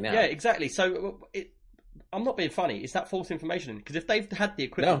you can buy now. Yeah, exactly. So I'm not being funny. Is that false information? Because if they've had the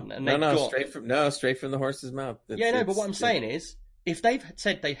equipment straight from the horse's mouth. But what I'm saying is, if they've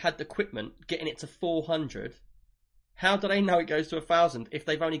said they had the equipment getting it to 400, how do they know it goes to 1,000 if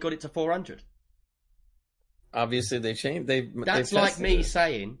they've only got it to 400? Obviously, they changed. That's like me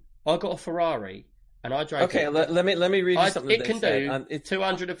saying I got a Ferrari and I drove. Okay, let me read you something. It can do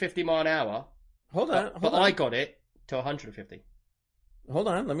 250 mile an hour. Hold on. I got it to 150. Hold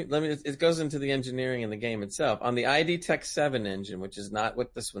on. Let me. It goes into the engineering in the game itself. On the ID Tech 7 engine, which is not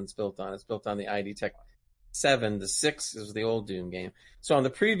what this one's built on. It's built on the ID Tech 7. The 6 is the old Doom game. So on the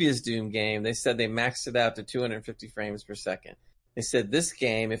previous Doom game, they said they maxed it out to 250 frames per second. They said this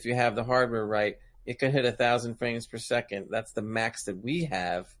game, if you have the hardware right, it could hit 1,000 frames per second. That's the max that we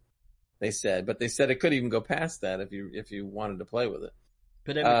have. They said, but they said it could even go past that if you wanted to play with it.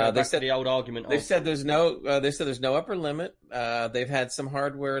 But then we go back to the old argument. They said there's no upper limit. They've had some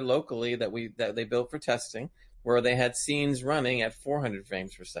hardware locally that they built for testing where they had scenes running at 400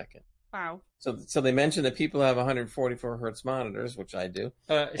 frames per second. Wow. So they mentioned that people have 144 hertz monitors, which I do,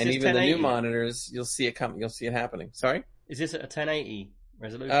 and even 1080? The new monitors, you'll see it happening. Sorry, is this at a 1080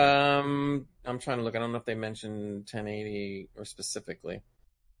 resolution? I'm trying to look. I don't know if they mentioned 1080 or specifically.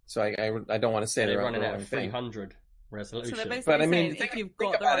 So I don't want to say they're running at 300 resolution. So they're but I mean, if you've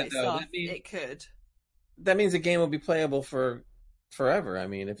got the right stuff, it could. That means the game will be playable for forever. I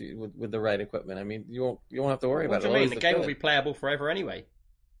mean, if you with the right equipment, I mean, you won't have to worry about it. What do you mean? The game will be playable forever anyway.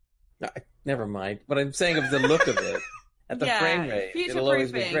 No, never mind. What I'm saying of the look of it, at the frame rate, it'll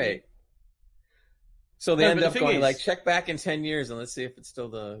always be great. So they end up going like, check back in 10 years and let's see if it's still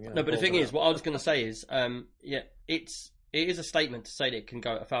the. No, but the thing is, what I was going to say is, it is a statement to say that it can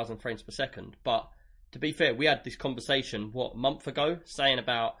go at 1,000 frames per second. But to be fair, we had this conversation a month ago, saying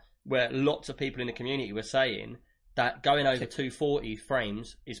about where lots of people in the community were saying that going over 240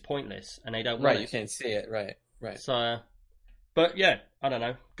 frames is pointless and they don't want it. Right, you can't see it. Right. So, but yeah, I don't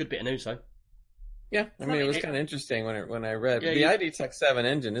know. Good bit of news though. Yeah, I mean, it was kind of interesting when I read. The ID Tech 7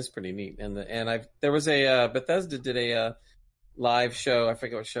 engine is pretty neat, and there was a Bethesda did a live show. I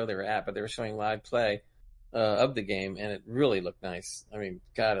forget what show they were at, but they were showing live play of the game, and it really looked nice. I mean,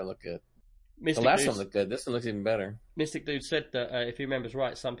 God, it looked good. The last one looked good. This one looks even better. Mystic Dude said that if he remembers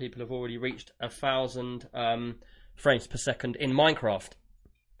right, some people have already reached 1,000 frames per second in Minecraft.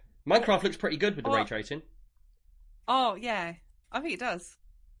 Minecraft looks pretty good with the ray tracing. Oh yeah, I think it does.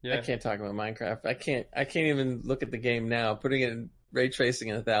 Yeah. I can't talk about Minecraft. I can't even look at the game now. Putting it ray tracing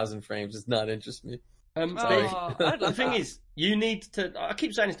in 1,000 frames does not interest me. Sorry. I'd The love thing that. is, you need to. I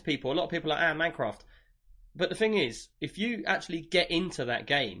keep saying this to people. A lot of people are like, Minecraft. But the thing is, if you actually get into that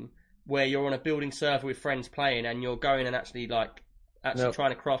game where you're on a building server with friends playing and you're going and actually Nope.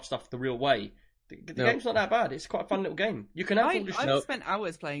 trying to craft stuff the real way, the Nope. game's not that bad. It's quite a fun little game. You can have all the I've spent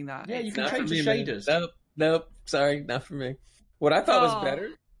hours playing that. Yeah, you It's can Not change for the me, man. shaders. Nope. Sorry, not for me. What I thought Oh. was better,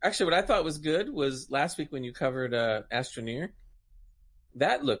 actually, what I thought was good was last week when you covered Astroneer.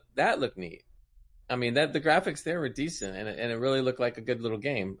 That looked neat. I mean, the graphics there were decent, and it really looked like a good little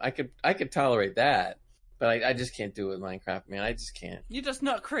game. I could tolerate that, but I just can't do it with Minecraft, man. I just can't. You're just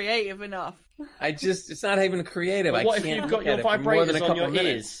not creative enough. It's not even creative. But what I if can't you've got look your at it for more than a vibrators on couple your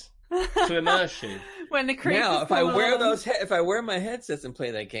minutes. ears to immerse you? When the creepers Now, if I come wear along. if I wear my headsets and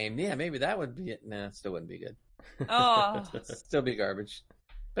play that game, yeah, maybe that would be it. Nah, it still wouldn't be good. Oh, Still be garbage.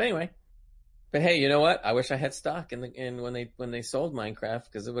 But anyway. But hey, you know what? I wish I had stock in when they sold Minecraft,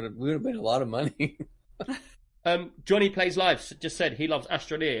 because it would have been a lot of money. Johnny Plays Live just said he loves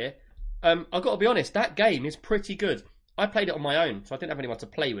Astroneer. I've got to be honest, that game is pretty good. I played it on my own, so I didn't have anyone to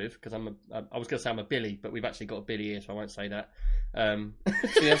play with, because I was going to say I'm a Billy, but we've actually got a Billy here, so I won't say that.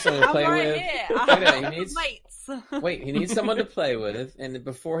 So you have someone to I'm play right with. here. Wait I a minute, have he needs- mates. Wait, he needs someone to play with, and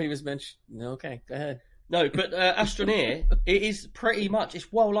before he was mentioned. Okay, go ahead. No, but Astroneer, it is pretty much,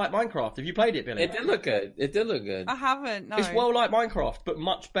 it's well like Minecraft. Have you played it, Billy? It did look good. I haven't. No. It's well like Minecraft, but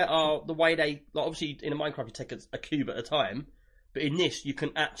much better the way they, like, obviously in a Minecraft you take a cube at a time, but in this you can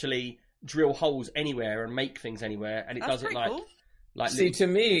actually drill holes anywhere and make things anywhere, and it That's does it pretty like, cool. like See, little- to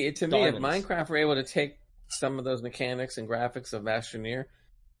me, if diamonds. Minecraft were able to take some of those mechanics and graphics of Astroneer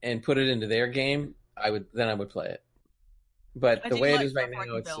and put it into their game, I would play it. But I the do way like it is right stuff I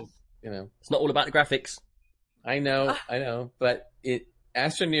now, can it's build. just, it's not all about the graphics. I know, but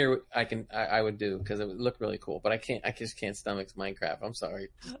Astroneer I would do, because it would look really cool. But I just can't stomach Minecraft. I'm sorry,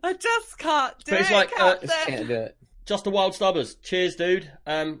 I just can't do But it's it. like, Captain. just can't do it. Just the Wild Stubbers. Cheers, dude.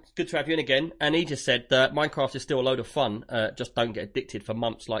 Good to have you in again. And he just said that Minecraft is still a load of fun. Just don't get addicted for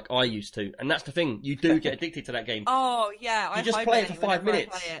months like I used to. And that's the thing. You do get addicted to that game. Oh yeah, I just play it for hibernate 5 whenever I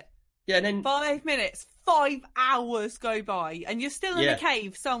minutes. play it. Yeah, and then 5 minutes, 5 hours go by, and you're still in Yeah. a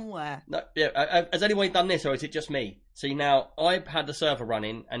cave somewhere. no, has anyone done this, or is it just me? See, now I had the server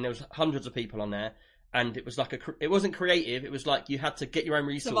running, and there was hundreds of people on there, and it was like it wasn't creative. It was like you had to get your own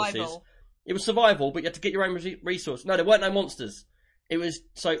resources. Survival. It was survival, but you had to get your own resources. No, there weren't no monsters. It was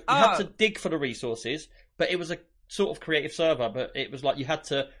so you had to dig for the resources, but it was a sort of creative server. But it was like you had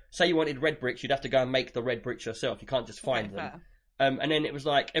to say you wanted red bricks, you'd have to go and make the red bricks yourself. You can't just find Okay, them. fair. And then it was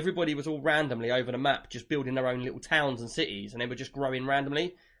like everybody was all randomly over the map, just building their own little towns and cities, and they were just growing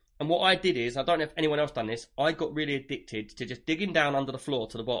randomly. And what I did is, I don't know if anyone else done this, I got really addicted to just digging down under the floor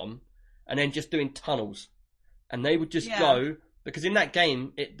to the bottom, and then just doing tunnels. And they would just go, because in that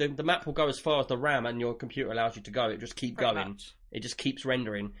game, the map will go as far as the RAM and your computer allows you to go. It just keep Pretty going. much. It just keeps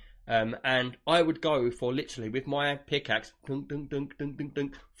rendering. And I would go for literally with my pickaxe, dunk, dunk, dunk, dunk, dunk,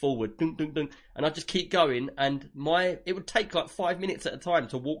 dunk, forward, dunk, dunk, dunk, and I'd just keep going. And it would take like 5 minutes at a time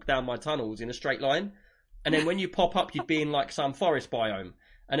to walk down my tunnels in a straight line. And then when you pop up, you'd be in like some forest biome.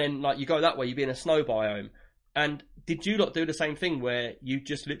 And then like you go that way, you'd be in a snow biome. And did you lot do the same thing where you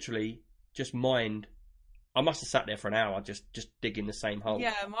just literally just mined? I must have sat there for an hour just digging the same hole.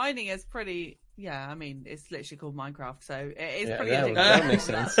 Yeah, mining is pretty. Yeah, I mean, it's literally called Minecraft, so it is Yeah, pretty that addictive. that makes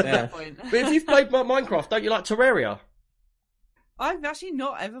at sense, that yeah. point. But if you've played Minecraft, don't you like Terraria? I've actually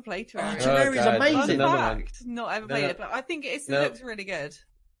not ever played Terraria. Oh, Terraria's God. amazing. Another In one. fact, not ever No, played no. it, but I think it No. looks really good.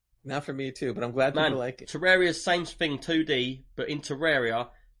 Not for me too, but I'm glad Man, people like it. Terraria's same thing, 2D, but in Terraria,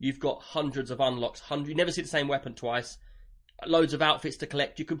 you've got hundreds of unlocks. You never see the same weapon twice. Loads of outfits to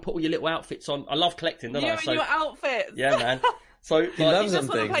collect. You can put all your little outfits on. I love collecting, don't You I? and So your outfits. yeah, man. So like, He You loves just them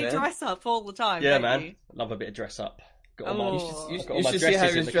want to things, play man. dress up all the time. yeah, don't man. You? Love a bit of dress up. Got all Oh. my, You got all should my see how he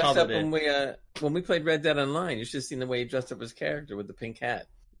dresses in was the dressed cupboard up here. when we played Red Dead Online. You should have seen the way he dressed up his character with the pink hat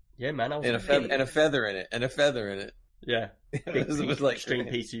Yeah, man. I was and a feather in it. Yeah, It big was pink like extreme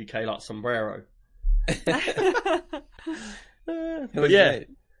great. PC UK like sombrero. It But was yeah. great.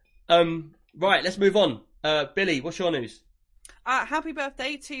 Right, let's move on. Billy, what's your news? Happy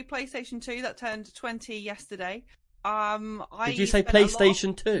birthday to PlayStation 2 that turned 20 yesterday. Did you say spent a lot-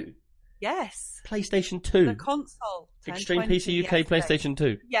 PlayStation 2? Yes. PlayStation 2. The console. turned Extreme 20 PC UK yesterday. PlayStation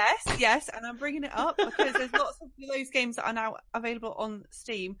 2. Yes, and I'm bringing it up because there's lots of those games that are now available on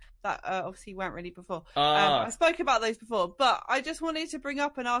Steam that obviously weren't ready before. I spoke about those before, but I just wanted to bring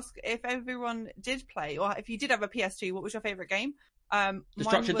up and ask if everyone did play, or if you did have a PS2, what was your favourite game?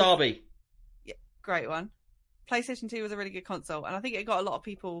 Destruction mine was- Derby. Great one. PlayStation 2 was a really good console, and I think it got a lot of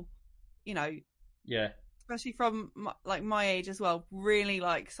people, Yeah. especially from my age as well, really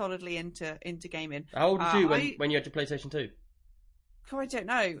like solidly into gaming. How old were you when you had your PlayStation 2? God, I don't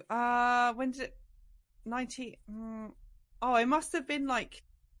know. When did it? 90. Oh, I must have been like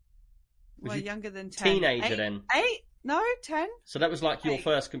younger than 10. Teenager then? 8? No, 10. So that was like your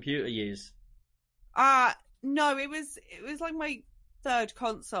first computer years. No, it was like my third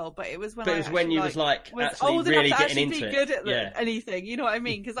console, but it was when when you was actually old really enough to getting actually into be good it. at anything. You know what I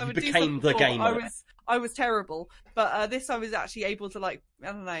mean? Because I would do became something the before, gamer. I was terrible, but this I was actually able to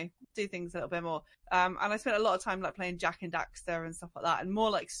do things a little bit more. And I spent a lot of time playing Jak and Daxter and stuff like that, and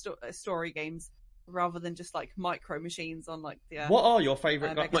more like story games rather than just like micro machines on the. What are your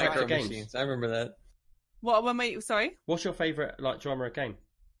favourite micro games? Machines. I remember that. Sorry. What's your favourite genre of game?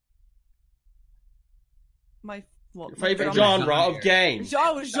 My what? Favourite genre of game?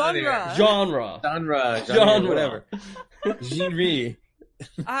 Genre. Whatever. Genre.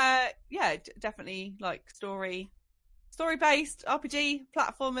 Yeah, definitely like story-based RPG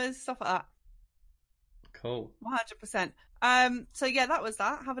platformers, stuff like that. Cool. 100%. So yeah, that was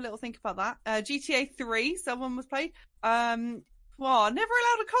that. Have a little think about that. GTA 3, someone was played. Never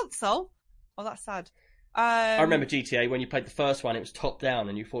allowed a console. Oh, that's sad. I remember GTA when you played the first one. It was top down,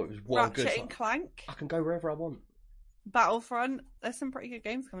 and you thought it was good. Ratchet and Clank. I can go wherever I want. Battlefront. There's some pretty good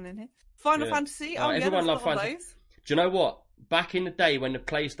games coming in here. Final Fantasy. Everyone loves Final Fantasy. Do you know what? Back in the day when the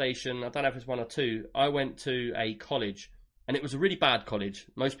PlayStation, I don't know if it's 1 or 2, I went to a college, and it was a really bad college.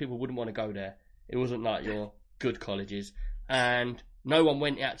 Most people wouldn't want to go there. It wasn't like your good colleges, and no one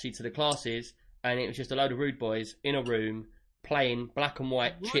went actually to the classes, and it was just a load of rude boys in a room playing black and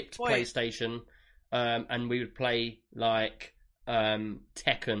white chipped PlayStation, and we would play like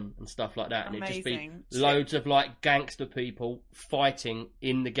Tekken and stuff like that, and it'd just be loads of like gangster people fighting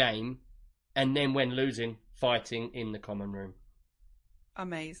in the game, and then when losing, fighting in the common room.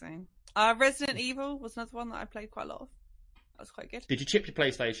 Amazing. Resident Evil was another one that I played quite a lot of. That was quite good. Did you chip your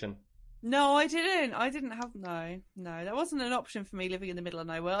PlayStation? No, I didn't. I didn't have no. That wasn't an option for me living in the middle of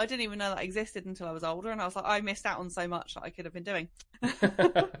nowhere. I didn't even know that existed until I was older, and I was like, I missed out on so much that I could have been doing.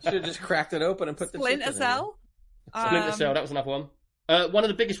 Should have just cracked it open and put the Splinter Cell. Splinter Cell, that was another one. One of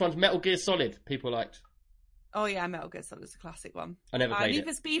the biggest ones, Metal Gear Solid, people liked. Oh yeah, Metal Gear Solid is a classic one. I never played Need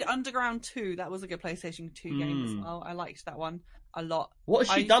for Speed Underground 2, that was a good PlayStation 2 game as well. I liked that one a lot. What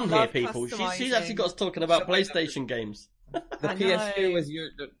has she done here, people? She's actually got us talking about PlayStation games. The PS2 was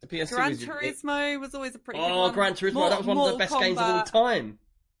the PS2 Gran Turismo was always a pretty good one. Oh, Gran Turismo, that was one of the best games of all time.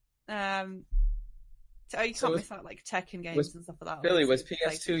 So you can't miss out like Tekken games and stuff like that. Billy, was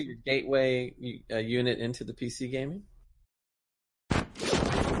PS2 your gateway unit into the PC gaming?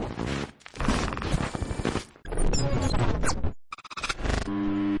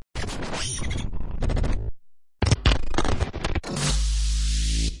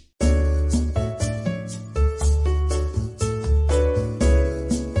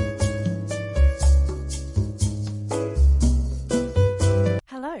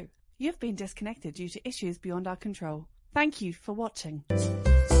 You've been disconnected due to issues beyond our control. Thank you for watching.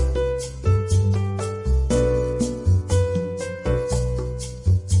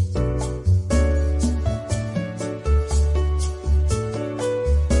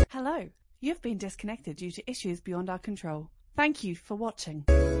 Hello. You've been disconnected due to issues beyond our control. Thank you for watching.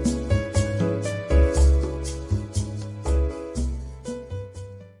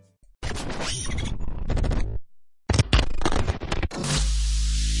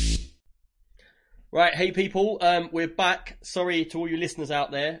 Right, hey people, we're back. Sorry to all you listeners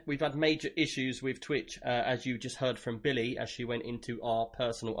out there. We've had major issues with Twitch, as you just heard from Billy, as she went into our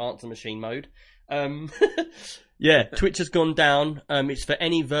personal answer machine mode. Yeah, Twitch has gone down. It's for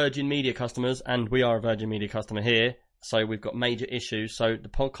any Virgin Media customers, and we are a Virgin Media customer here, so we've got major issues. So the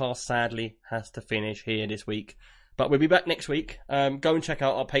podcast sadly has to finish here this week. But we'll be back next week. Go and check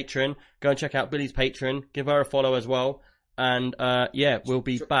out our Patreon. Go and check out Billy's Patreon. Give her a follow as well. And yeah, we'll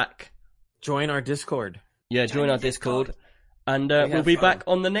be back. Join our Discord. Yeah, join our Discord. And we'll be back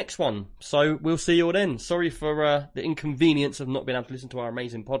on the next one. So we'll see you all then. Sorry for the inconvenience of not being able to listen to our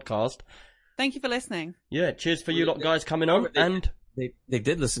amazing podcast. Thank you for listening. Yeah, cheers for you lot guys coming on. They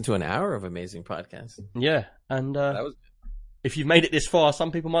did listen to an hour of amazing podcasts. Yeah, and that was... if you've made it this far,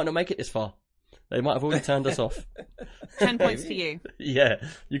 some people might not make it this far. They might have already turned us off. 10 points for you. Yeah,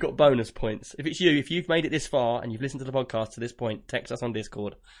 you got bonus points. If it's you, if you've made it this far and you've listened to the podcast to this point, text us on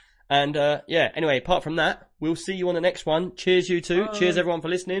Discord. And yeah, anyway, apart from that, we'll see you on the next one. Cheers, you two. Cheers, everyone, for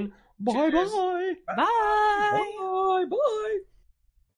listening. Bye-bye. Bye. Bye. Bye.